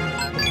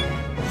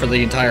 For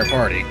the entire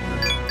party.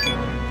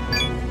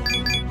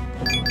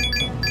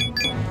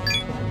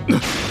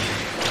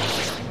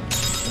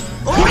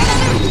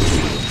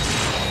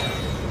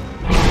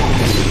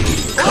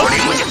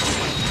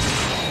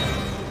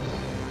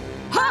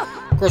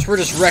 Of course, we're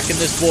just wrecking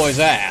this boy's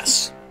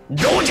ass.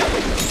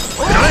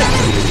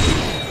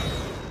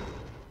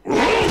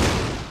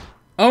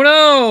 Oh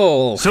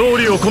no!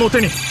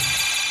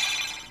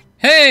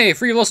 Hey,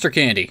 free luster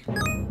candy.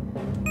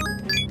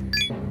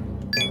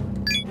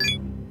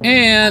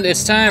 And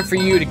it's time for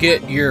you to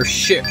get your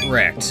shit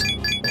wrecked.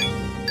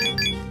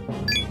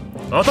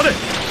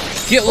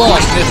 Get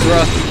lost,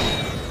 Mithra.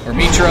 Or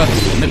Mitra.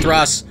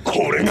 Mithras.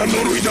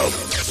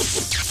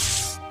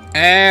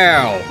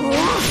 Ow.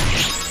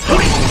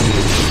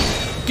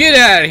 Get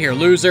out of here,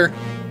 loser.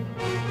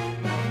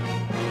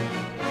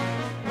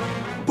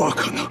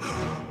 Bakana.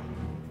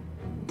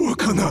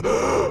 Bakana.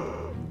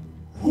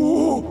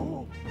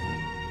 Oh.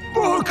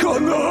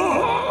 Bakana.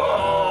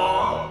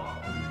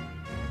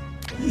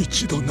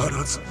 一度な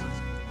らず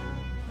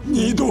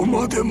二度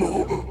まで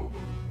も。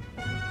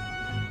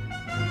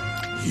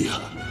いや、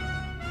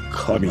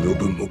神の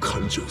分も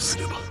勘定す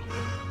れば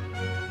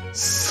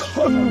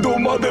三度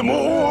まで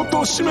も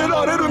貶め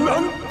られるな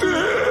んて。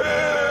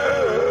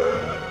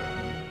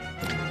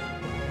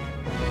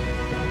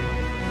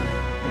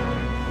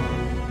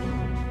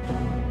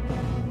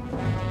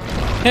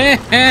Heh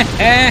heh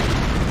heh!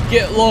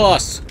 Get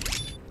lost!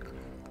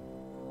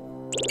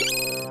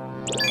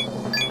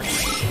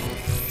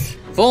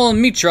 Fallen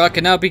Mitra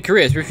can now be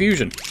created through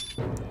fusion.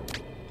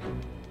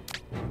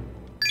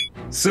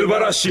 素晴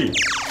らしい。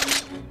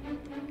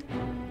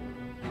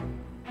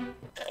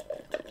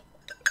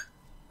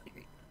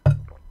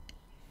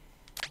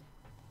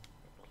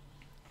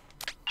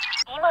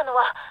今の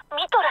は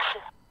ミトラ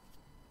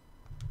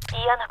ス。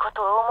嫌なこ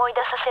とを思い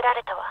出させら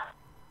れたわ。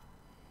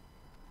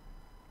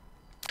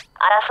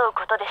争う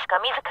ことでしか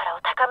自ら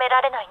を高め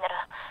られないな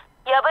ら、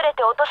敗れ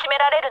て貶め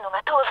られるの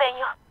が当然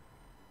よ。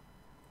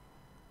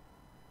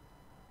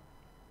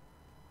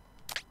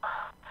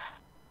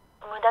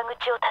無駄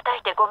口を叩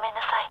いてごめん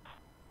なさい。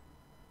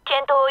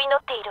健闘を祈っ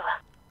ている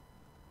わ。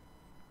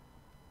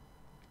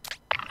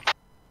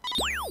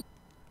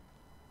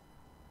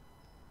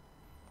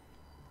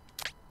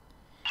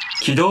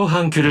機動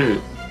班クル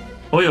ー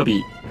およ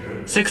び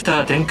セク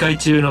ター展開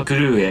中のク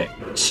ルーへ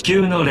至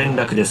急の連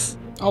絡です。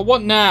Oh,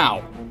 what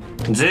now?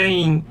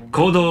 全員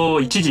行動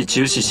を一時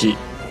中止し、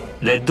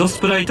レッドス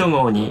プライト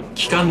号に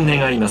帰還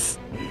願います。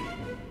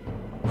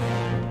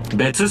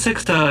別セ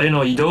クターへ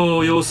の移動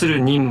を要す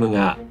る任務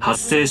が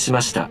発生し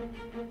ました。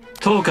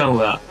当艦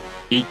は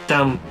一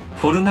旦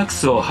フォルナク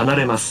スを離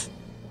れます。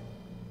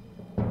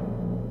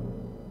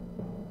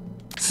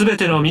すべ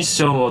てのミッ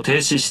ションを停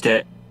止し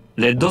て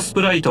レッドス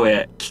プライト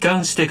へ帰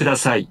還してくだ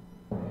さい。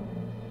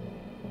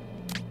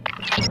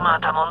ま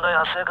た問題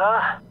発生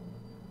か。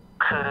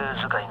クル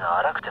ー使いが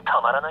荒くて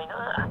たまらない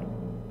な。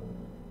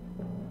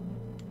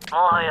も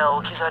はや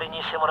置き去り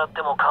にしてもらっ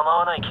ても構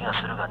わない気が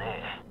するが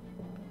ね。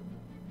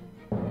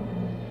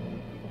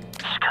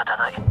仕方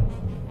ない。帰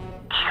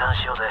還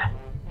しようぜ。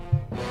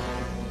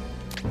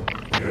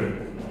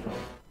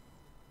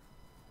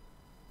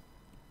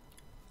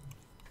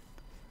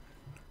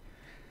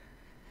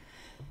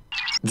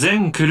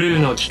全クルー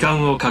の帰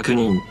還を確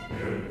認。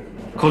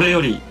これよ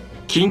り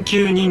緊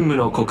急任務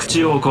の告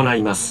知を行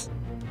います。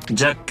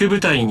ジャック部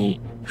隊に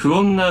不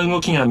穏な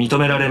動きが認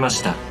められま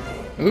した。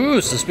Ooh,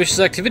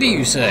 suspicious activity,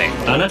 you say?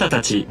 あなた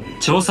たち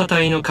調査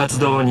隊の活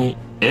動に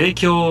影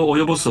響を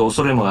及ぼす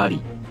恐れもあ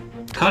り、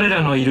彼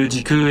らのいる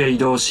時空へ移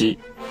動し、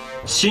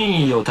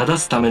真意を正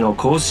すための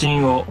更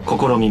新を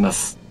試みま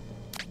す。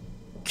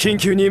緊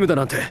急任務だ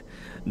なんて、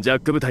ジャッ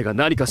ク部隊が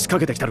何か仕掛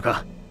けてきたの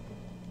か。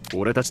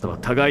俺たちとは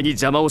互いに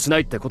邪魔をしな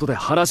いってことで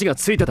話が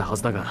ついてたは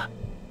ずだが。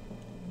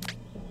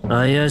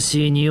怪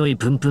しい匂い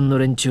プンプンの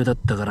連中だっ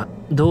たから、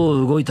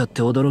どう動いたっ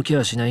て驚き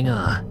はしない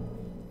が、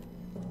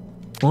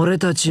俺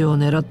たちを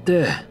狙っ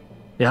て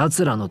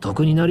奴らの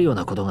得になるよう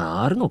なこと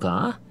があるの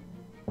か？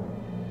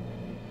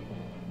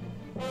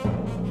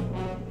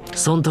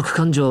損得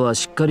感情は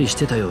しっかりし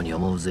てたように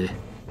思うぜ。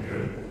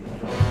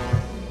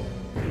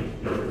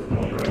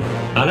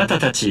あなた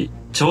たち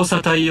調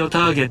査隊をタ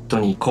ーゲット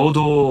に行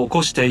動を起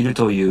こしている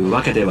という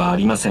わけではあ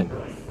りません。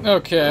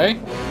 Okay.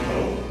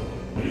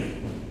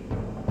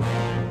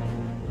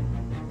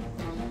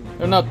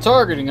 They're not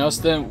targeting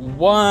us, then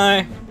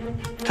why?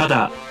 た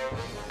だ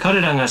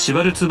彼らがシュ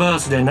バルツバー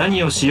スで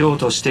何をしよう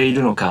としてい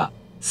るのか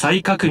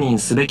再確認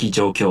すべき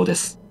状況で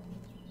す。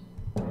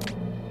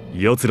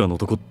奴らの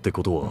とこって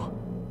ことは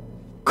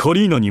カ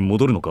リーナに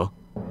戻るのか？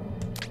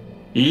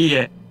いい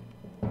え、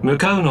向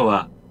かうの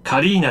は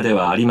カリーナで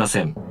はありま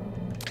せん。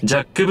ジ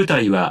ャック部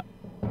隊は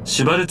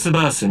シュバルツ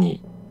バース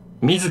に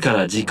自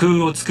ら時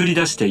空を作り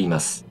出していま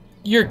す。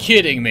 You're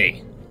kidding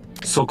me.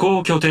 そこ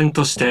を拠点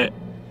として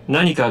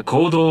何か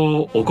行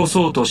動を起こ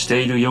そうとし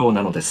ているよう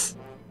なのです。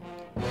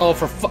Oh,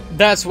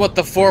 that's what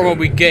the formula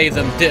we gave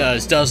them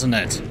does, doesn't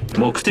it?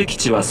 目的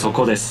地はそ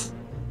こです。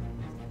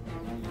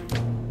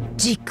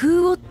時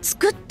空を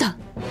作った。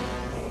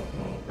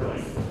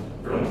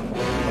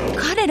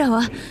彼ら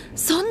は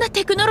そんな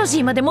テクノロ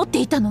ジーまで持っ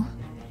ていたの？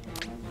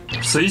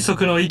推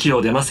測の域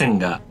を出ません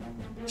が、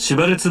シュ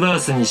バルツバー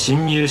スに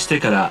侵入して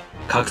から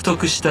獲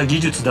得した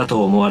技術だ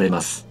と思われ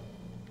ます。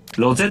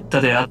ロゼッ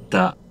タであっ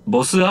た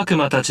ボス悪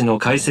魔たちの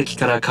解析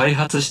から開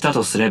発した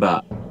とすれ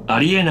ばあ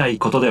りえない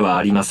ことでは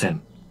ありませ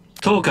ん。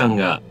当館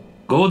が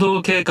合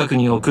同計画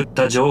に送っ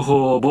た情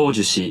報を傍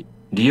受し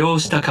利用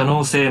した可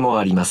能性も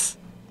あります。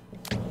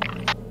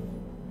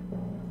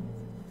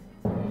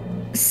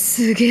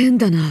すげえん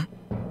だな、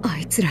あ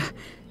いつら。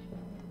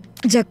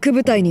ジャック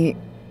部隊に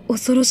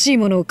恐ろしい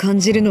ものを感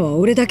じるのは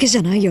俺だけじ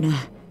ゃないよな。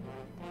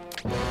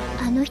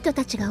あの人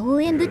たちが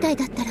応援部隊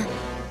だったら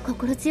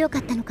心強か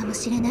ったのかも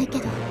しれないけ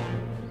ど、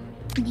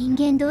人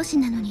間同士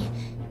なのに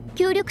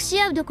協力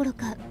し合うどころ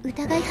か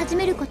疑い始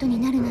めることに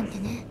なるなんて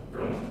ね。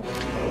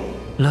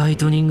ライ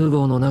トニング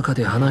号の中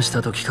で話し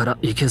た時から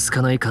いけす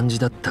かない感じ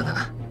だった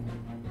が、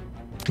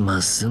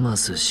ますま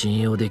す信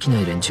用できな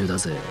い連中だ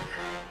ぜ。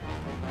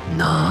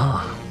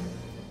なあ。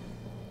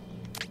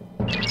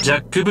ジャ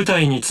ック部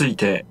隊につい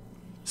て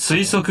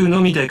推測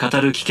のみで語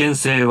る危険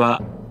性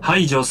は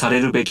排除され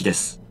るべきで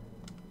す。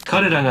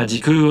彼らが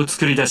時空を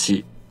作り出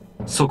し、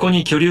そこ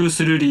に居留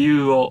する理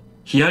由を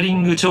ヒアリ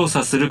ング調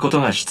査するこ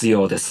とが必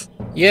要です。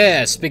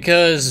Yes,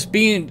 because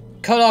being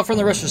cut off from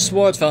the rest of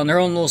Swartzfeld in their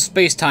own little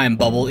space-time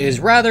bubble is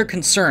rather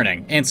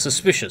concerning and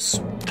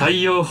suspicious.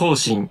 対応方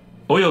針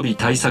及び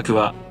対策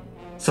は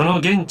その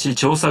現地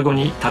調査後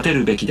に立て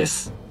るべきで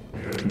す。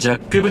ジャッ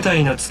ク部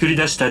隊の作り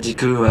出した時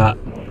空は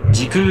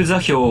時空座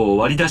標を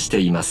割り出し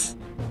ています。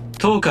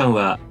当館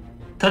は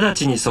直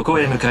ちにそこ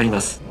へ向かいま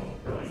す。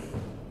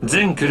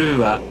全クルー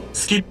は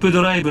スキップ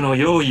ドライブの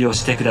用意を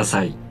してくだ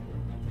さい。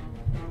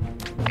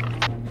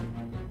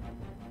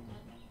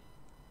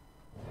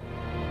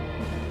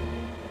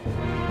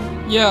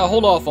Yeah,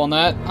 hold off on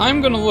that.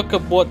 I'm gonna look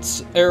up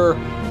what's error.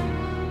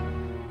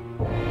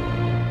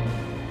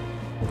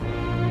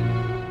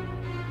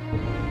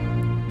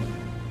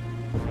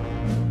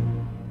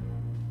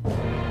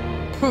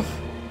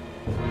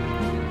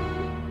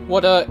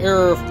 What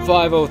error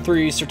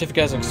 503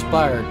 certificate has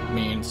expired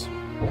means.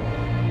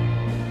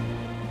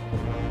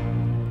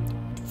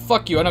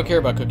 Fuck you, I don't care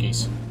about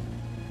cookies.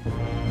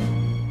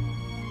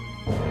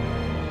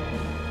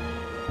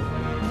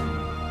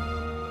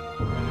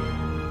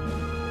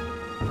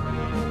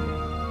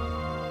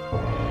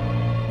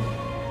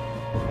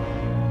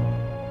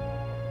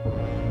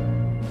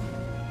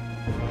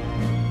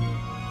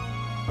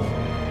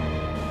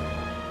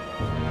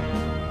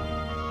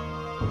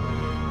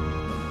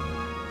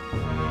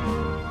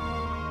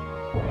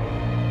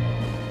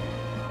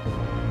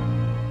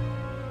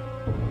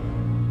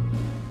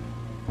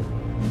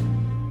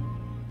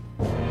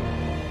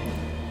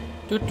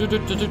 Do do do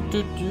do do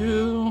do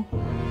do.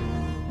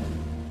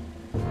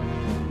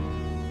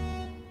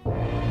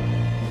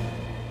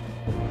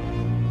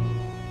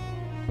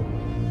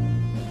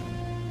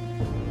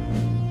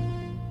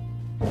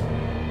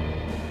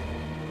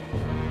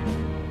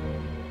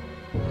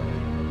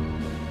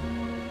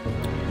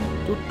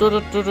 Do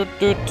do do do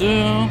do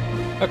do.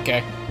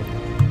 Okay.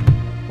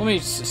 Let me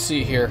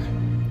see here.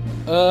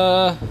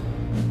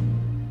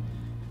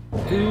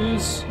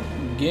 Is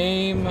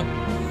game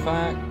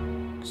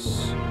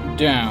facts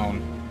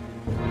down?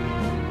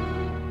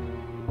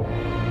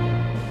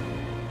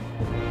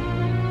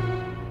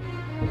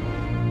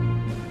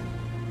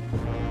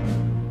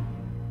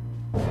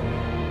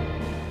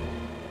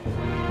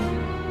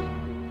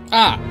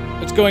 Ah,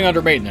 it's going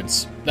under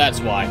maintenance. That's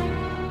why.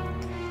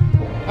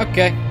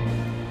 Okay.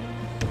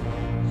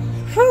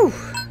 Whew.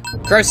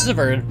 Crisis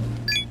averted.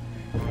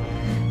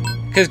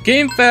 Because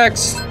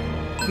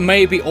GameFAQs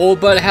may be old,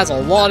 but it has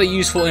a lot of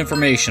useful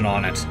information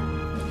on it.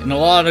 And a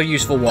lot of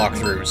useful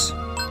walkthroughs.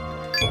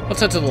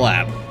 Let's head to the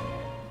lab.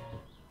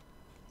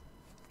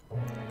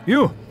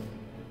 Yo!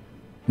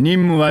 任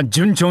務は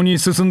順調に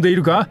進んでい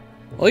るか?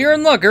 Well, you're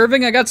in luck,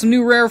 Irving. I got some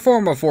new rare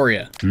forma for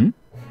you.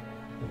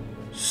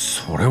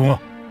 それは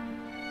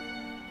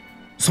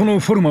その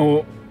フォルマ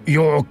を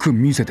よーく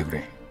見せてく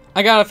れ。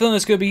I got a feeling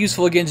it's gonna be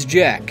useful against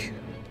Jack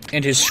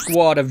and his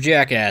squad of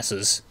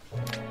jackasses.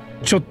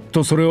 ちょっ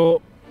とそれ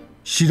を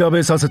調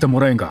べさせても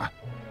らえんか。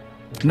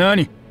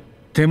何？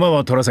手間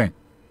は取らせん。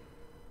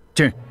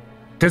チェン、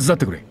手伝っ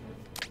てくれ。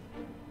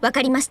わ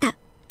かりました。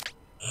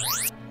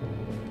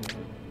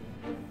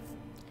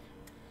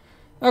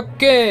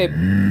Okay,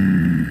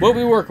 what are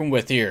we working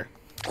with here?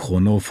 こ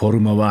のフォル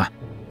マは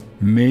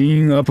メイ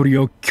ンアプリ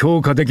を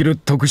強化できる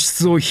特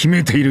質を秘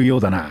めているよ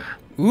うだな。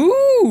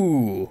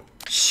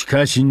し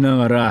かしな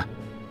がら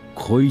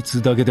こい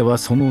つだけでは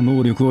その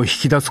能力を引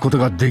き出すこと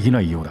ができな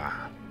いよう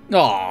だ。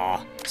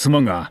すま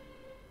んが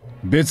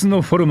別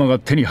のフォルマが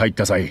手に入っ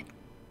た際、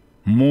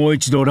もう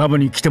一度ラボ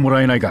に来ても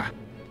らえないか。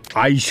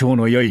相性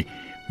の良い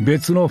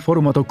別のフォ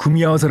ルマと組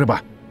み合わせれ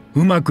ば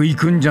うまくい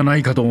くんじゃな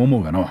いかと思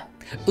うがの。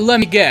Let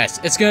me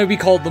guess, it's gonna be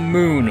called the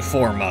Moon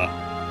Forma.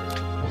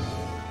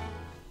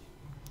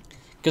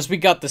 Because we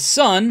got the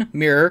Sun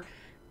Mirror,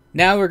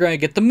 now we're gonna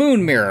get the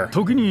Moon Mirror.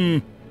 時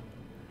に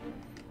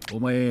お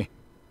前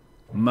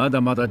まだ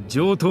まだ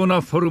上等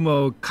なフォルマ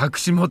を隠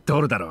し持って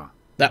おるだろ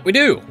う。That we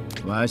do.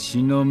 わ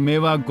しの目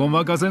はご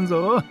まかせん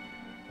ぞ。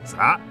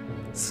さあ、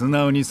素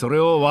直にそれ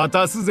を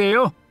渡すぜ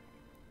よ。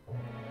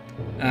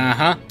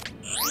Uh-huh.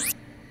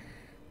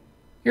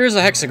 Here's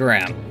a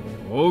hexagram.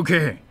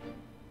 OK。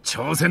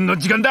挑戦の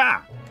時間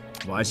だ。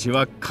わし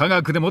は科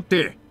学でもっ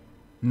て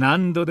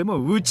何度で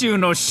も宇宙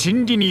の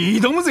真理に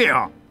挑むぜ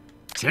よ。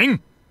チェ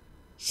ン、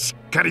し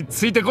っかり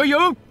ついてこい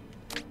よ。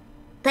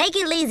Take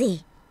it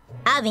easy.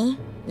 アービン、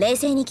冷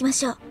静に行きま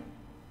しょう。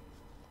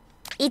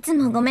いつ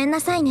もごめんな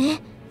さい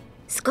ね。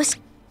少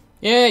し。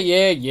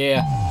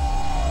Yeah.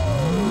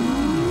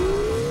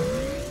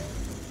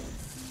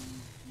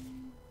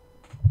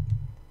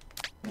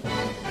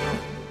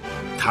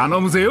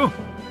 頼むぜよ。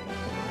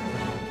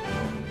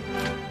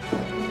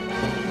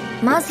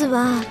まず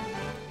は。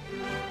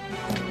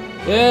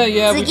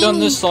Yeah, we've done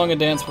this song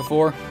and dance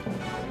before.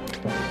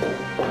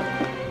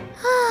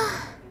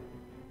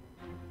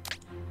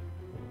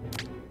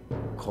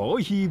 コー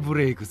ヒーブ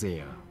レイクぜ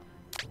よ。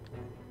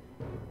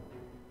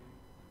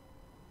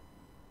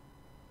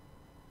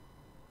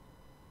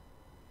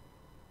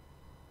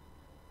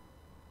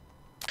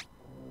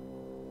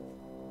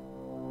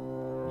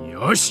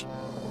よし。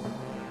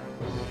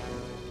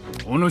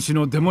お主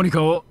のデモニ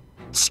カを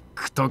チッ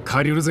クと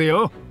借りるぜ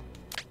よ。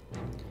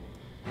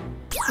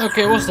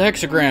Okay, what's the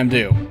hexagram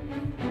do?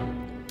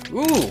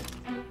 Ooh,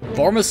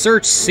 Forma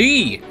Search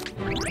C.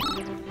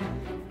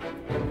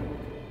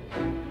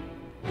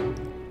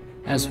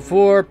 As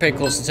before, pay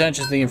close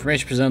attention to the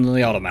information presented on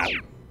the automap.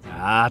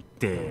 さ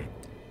て、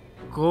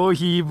コー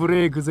ヒーブ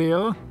レイクぜ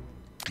よ。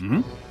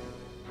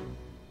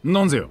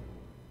なんぜよ。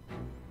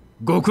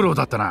ご苦労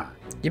だったな。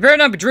You better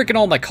not be drinking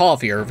all my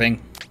coffee, Irving.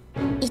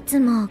 いつ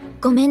も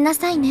ごめんな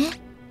さいね。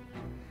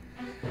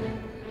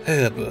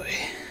Oh boy.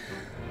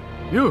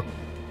 よ。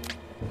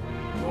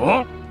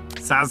お、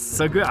早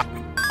速。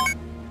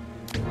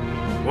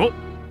お、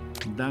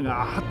だ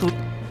があと。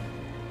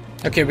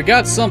Okay, we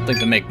got something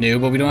to make new,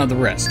 but we don't have the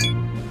rest.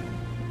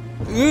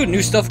 Ooh,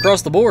 new stuff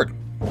across the board.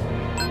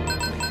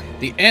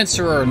 The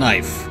Answerer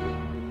knife.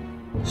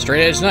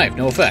 Straight edge knife,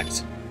 no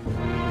effect.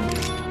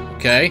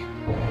 Okay.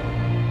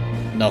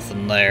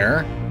 Nothing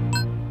there.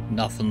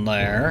 Nothing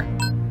there.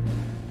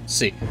 Let's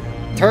see.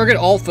 Target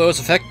all foes,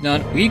 effect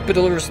none, weak but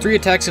delivers 3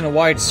 attacks in a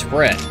wide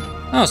spread.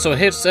 Oh, so it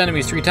hits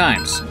enemies 3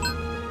 times.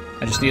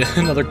 I just need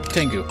another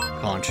Tengu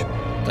conch.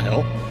 What the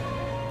hell?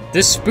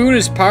 This spoon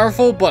is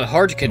powerful but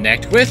hard to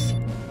connect with?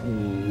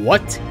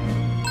 What?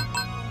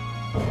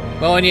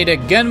 Well, I need a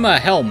Genma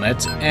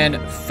helmet and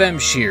Fem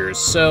shears,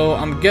 so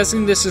I'm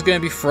guessing this is going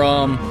to be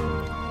from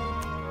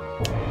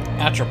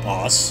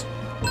Atropos.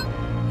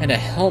 And a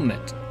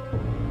helmet.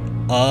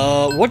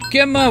 What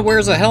Genma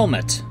wears a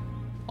helmet?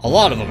 A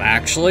lot of them,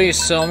 actually,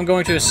 so I'm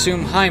going to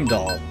assume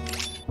Heimdall.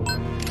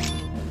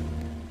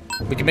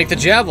 We can make the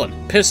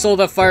javelin. Pistol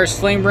that fires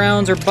flame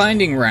rounds or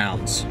binding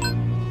rounds.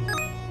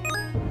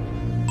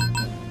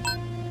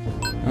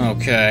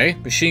 Okay.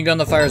 Machine gun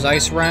that fires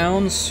ice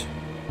rounds.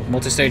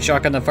 Multi-stage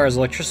shotgun that fires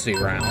electricity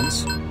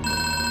rounds.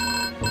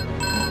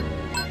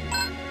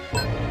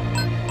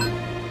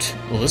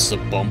 Well, this is a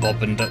bump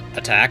up in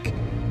attack.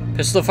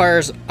 Pistol that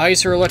fires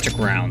ice or electric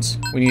rounds.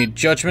 We need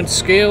judgment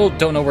scale.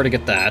 Don't know where to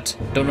get that.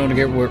 Don't know to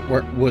get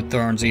wood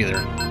thorns either.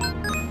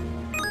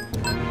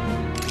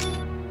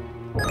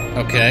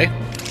 Okay.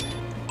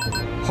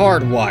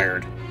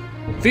 Hardwired.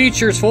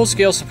 Features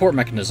full-scale support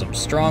mechanism.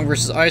 Strong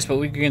versus ice, but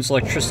weak against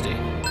electricity.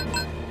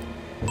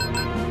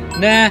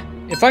 Nah.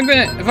 If I'm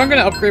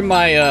gonna upgrade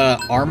my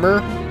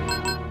armor,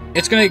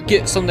 it's gonna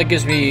get something that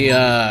gives me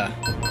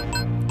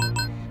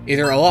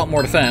either a lot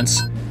more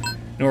defense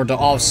in order to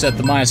offset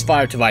the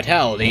 -5 to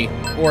vitality,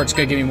 or it's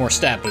gonna give me more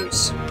stat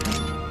boosts.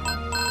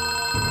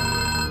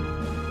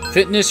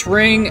 Fitness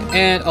ring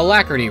and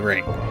alacrity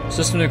ring.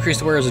 System to increase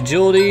the wearer's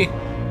agility.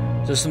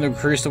 System to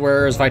increase the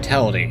wearer's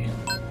vitality.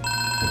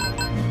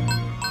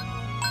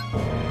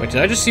 Wait,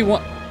 did I just see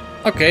one?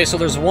 Okay, so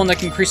there's one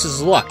that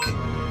increases luck.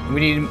 We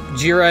need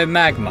Jirai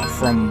Magma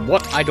from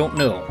what? I don't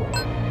know.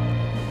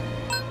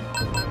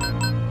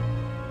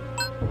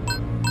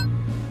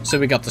 So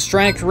we got the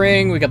strength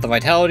ring, we got the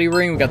vitality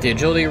ring, we got the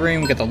agility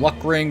ring, we got the luck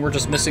ring, we're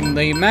just missing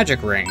the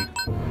magic ring.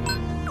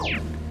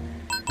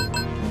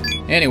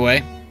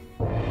 Anyway.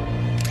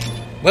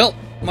 Well,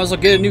 might as well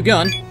get a new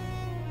gun.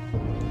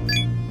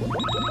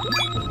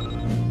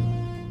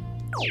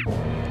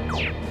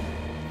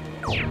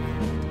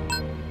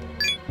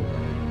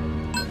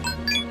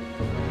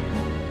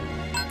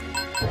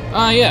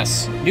 Ah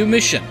yes, new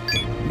mission,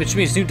 which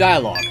means new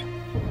dialogue.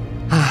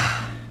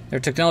 Their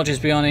technology is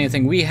beyond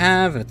anything we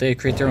have. If they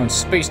create their own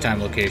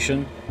space-time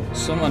location,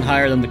 someone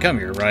hire them to come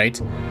here, right?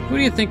 Who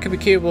do you think could be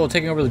capable of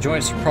taking over the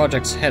Joint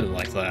Project's head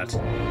like that?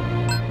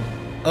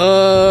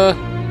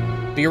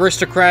 The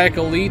aristocratic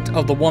elite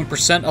of the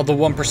 1% of the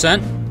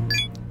 1%?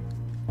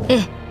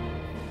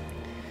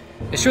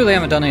 It's true they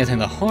haven't done anything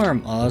to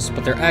harm us,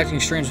 but they're acting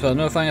strange without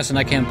notifying us, and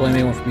I can't blame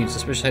anyone for being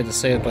suspicious. I hate to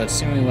say it, but it's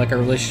seemingly like our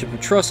relationship of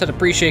trust had a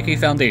pretty shaky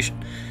foundation.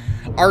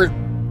 Our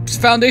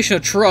foundation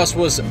of trust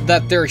was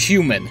that they're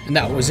human, and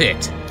that was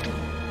it.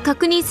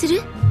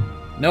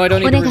 No, I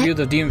don't need to review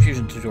the Demon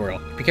Fusion tutorial.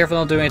 Be careful,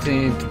 don't do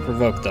anything to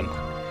provoke them.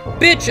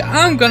 Bitch,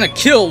 I'm gonna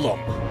kill them!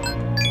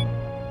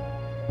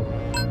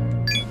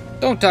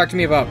 Don't talk to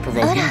me about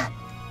provoking.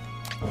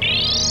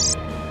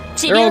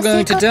 They're all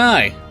going to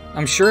die.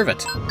 I'm sure of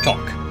it.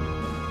 Talk.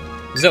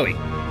 Zoe.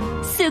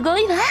 To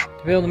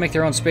be able to make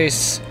their own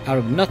space out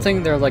of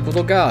nothing, they're like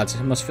little gods.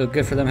 It must feel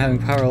good for them having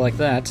power like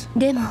that.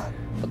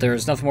 But there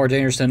is nothing more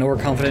dangerous than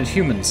overconfident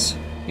humans.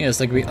 Yes,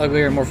 they can be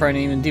uglier and more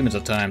frightening than demons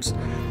at times.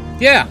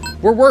 Yeah,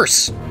 we're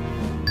worse.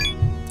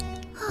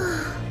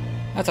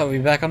 I thought we'd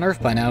be back on Earth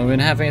by now. We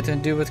wouldn't have anything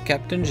to do with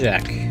Captain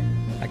Jack.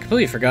 I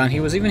completely forgot he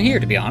was even here,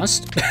 to be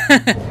honest.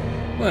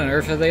 What on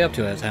earth are they up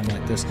to at a time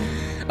like this?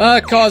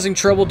 Causing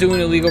trouble, doing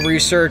illegal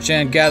research,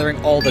 and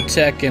gathering all the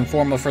tech and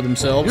forma for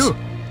themselves. What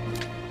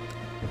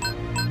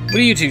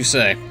do you two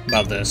say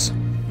about this?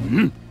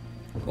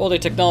 Quality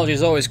technology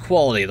is always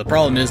quality. The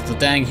problem is the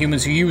dang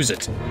humans who use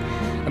it.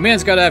 A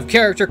man's gotta have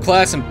character,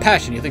 class, and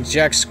passion. You think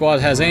Jack's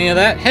squad has any of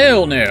that?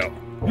 Hell no!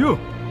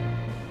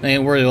 They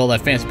ain't worried about all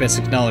that fancy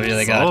technology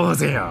they got.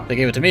 They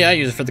gave it to me, I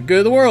use it for the good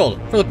of the world.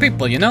 For the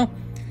people, you know?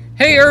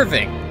 Hey,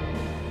 Irving!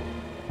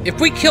 If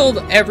we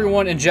killed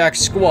everyone in Jack's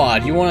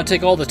squad, you want to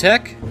take all the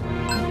tech?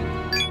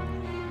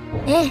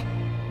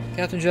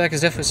 Captain Jack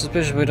is definitely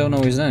suspicious, but we don't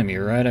know he's an enemy,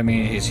 right? I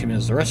mean, he's human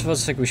as the rest of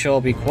us. I think we should all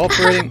be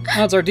cooperating.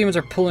 Odds our demons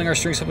are pulling our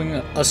strings, hoping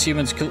us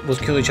humans will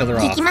kill each other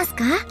off.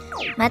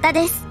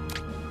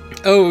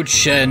 Oh,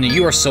 Chen,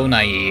 you are so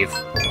naive.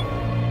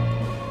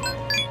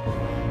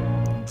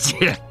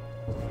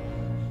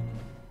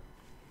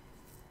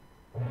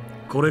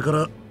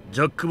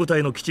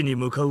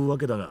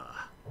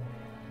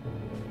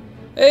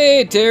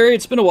 Hey, Terry,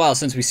 it's been a while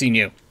since we've seen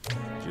you.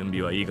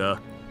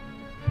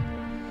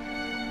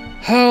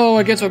 Oh,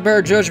 against my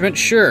better judgment,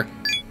 sure.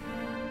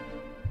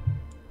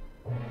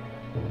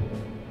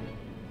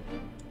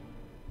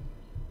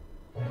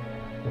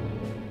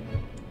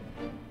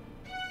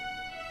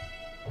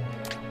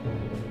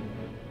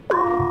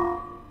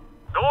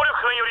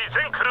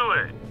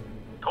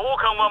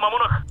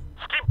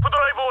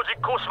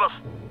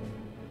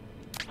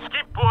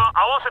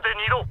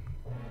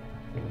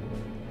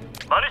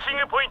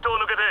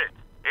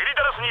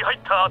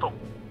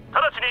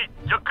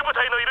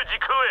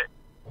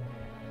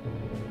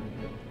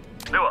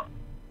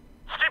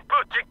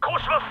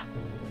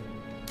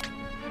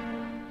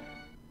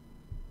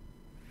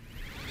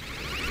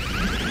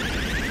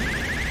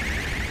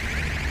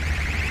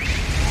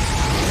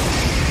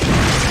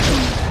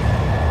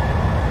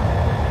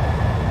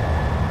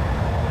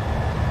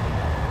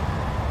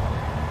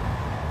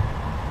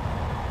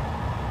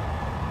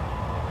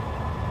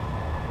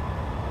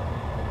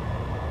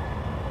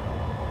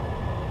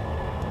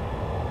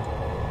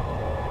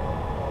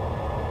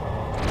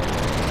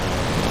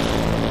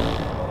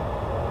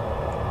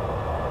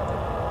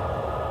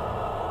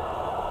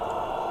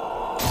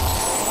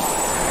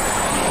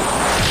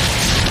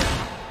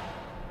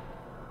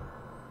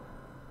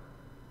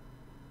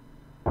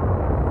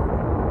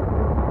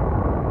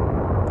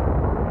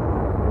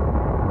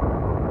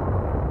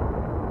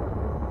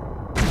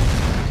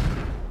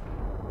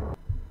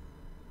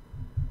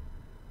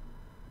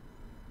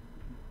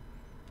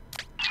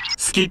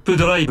スキップ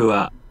ドライブ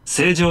は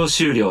正常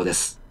終了で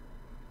す。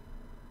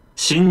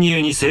侵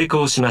入に成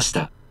功しまし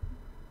た。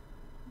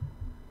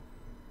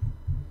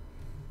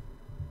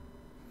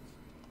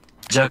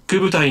ジャック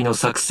部隊の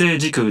作成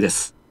時空で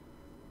す。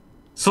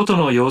外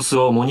の様子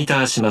をモニタ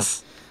ーしま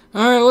す。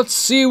Alright, let's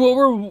see what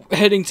we're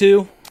heading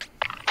to.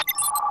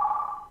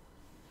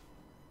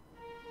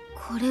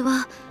 これ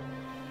は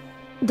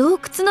洞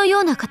窟のよ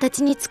うな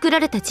形に作ら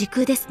れた時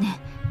空ですね。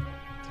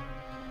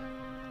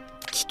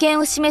危険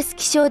を示す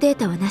気象デー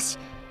タはなし、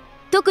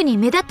特に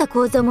目立った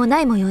構造もな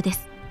い模様で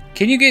す。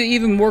 Can you get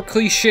even more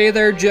cliche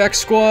there, Jack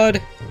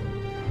Squad?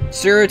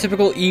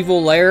 Stereotypical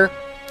evil lair?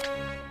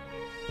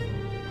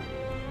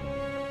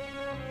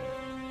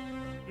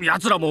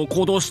 奴らも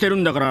行動してる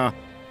んだから、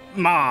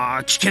ま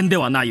あ危険で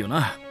はないよ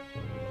な。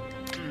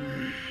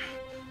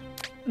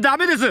ダ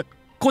メです。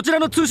こちら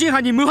の通信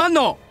班に無反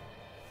応。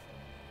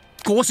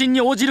交信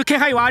に応じる気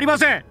配はありま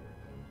せん。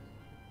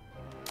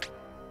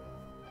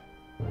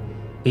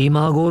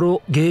今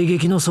頃迎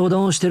撃の相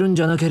談をしてるん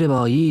じゃなけれ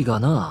ばいいが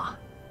な。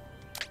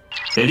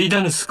エリ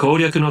ダヌス攻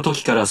略の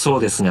時からそ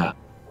うですが、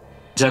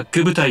ジャッ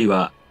ク部隊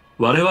は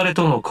我々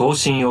との交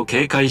信を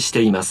警戒し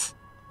ています。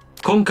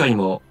今回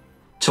も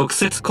直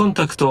接コン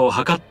タクトを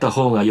図った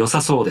方が良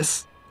さそうで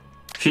す。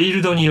フィー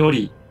ルドに降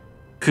り、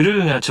ク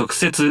ルーが直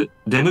接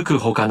出向く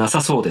ほかな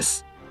さそうで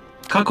す。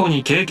過去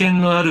に経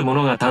験のある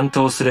者が担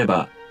当すれ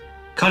ば、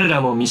彼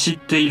らも見知っ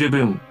ている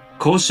分、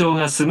交渉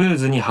がスムー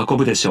ズに運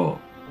ぶでしょ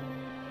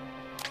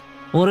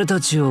う。俺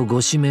たちを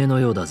ご指名の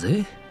ようだ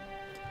ぜ。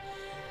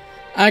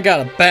I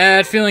got a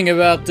bad feeling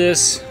about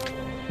this.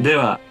 で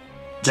は、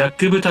ジャッ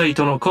ク部隊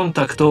とのコン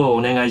タクトを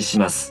お願いし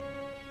ます。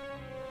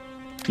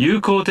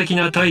友好的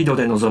な態度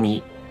で臨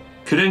み、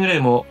くれぐれ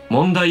も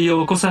問題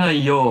を起こさな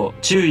いよう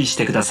注意し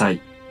てくださ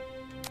い。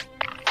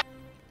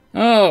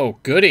Oh,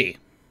 goody.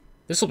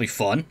 This'll be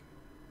fun.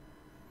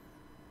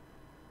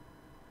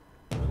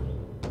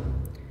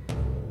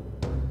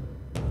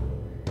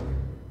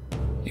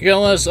 You gonna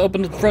let us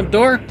open the front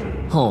door?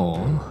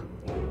 ほ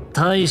う。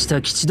大し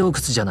た基地洞窟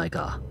じゃない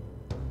か。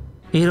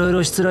いろい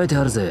ろしつらえて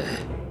あるぜ。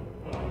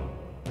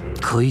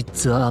こい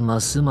つはま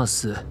すま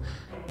す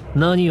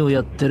何を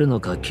やってるの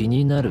か気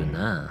になる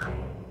な。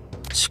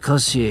しか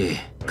し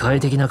快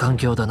適な環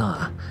境だ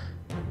な。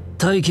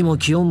大気も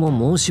気温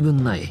も申し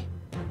分ない。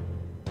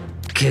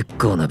結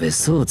構な別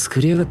荘を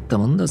作りやがった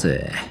もんだ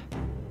ぜ。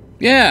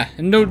Yeah,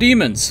 and no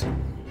demons.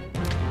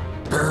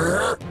 ブ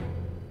ー、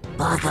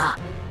バカ、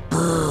ブ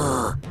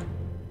ー。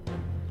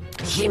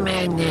ヒ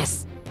メネ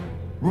ス、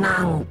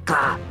なん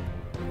か。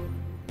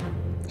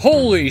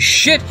Holy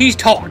shit, he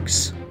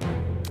talks!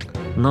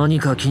 何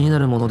か気にな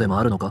るものでも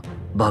あるのか、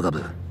バガ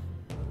ブ。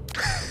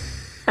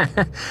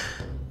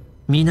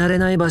見慣れ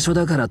ない場所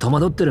だから戸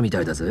惑ってるみ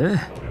たいだぜ。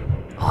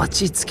落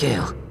ち着け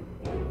よ。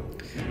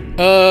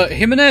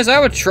Jimenez, I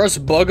would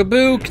trust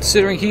Bugaboo,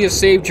 considering he has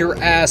saved your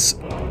ass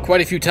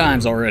quite a few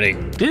times already.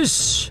 よ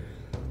し。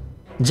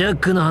ジャッ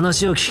クの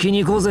話を聞き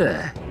に行こう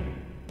ぜ。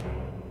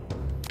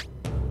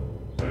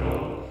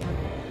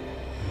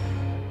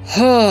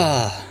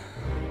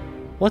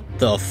What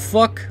the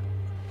fuck?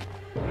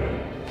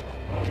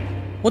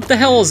 What the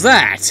hell is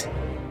that?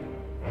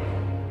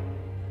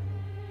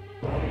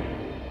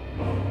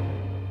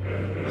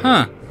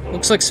 Huh.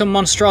 Looks like some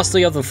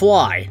monstrosity of the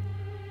fly.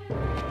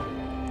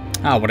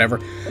 Ah, whatever.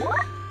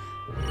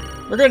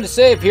 We're going to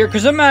save here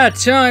because I'm out of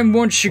time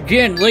once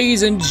again.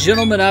 Ladies and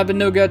gentlemen, I've been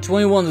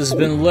NoGod21. This has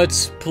been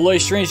Let's Play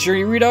Strange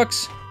Journey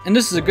Redux. And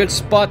this is a good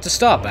spot to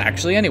stop,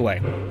 actually,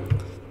 anyway.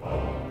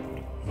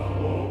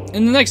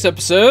 In the next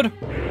episode,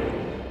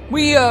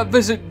 we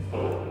visit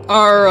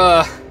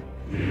our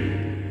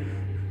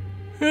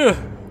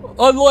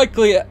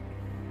unlikely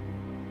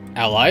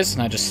allies.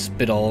 And I just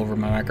spit all over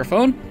my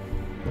microphone.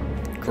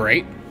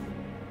 Great.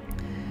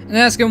 And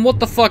ask them what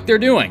the fuck they're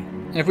doing.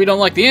 And if we don't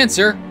like the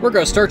answer, we're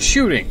gonna start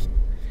shooting.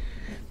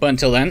 But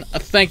until then,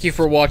 thank you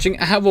for watching,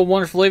 have a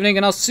wonderful evening,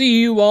 and I'll see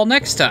you all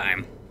next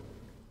time.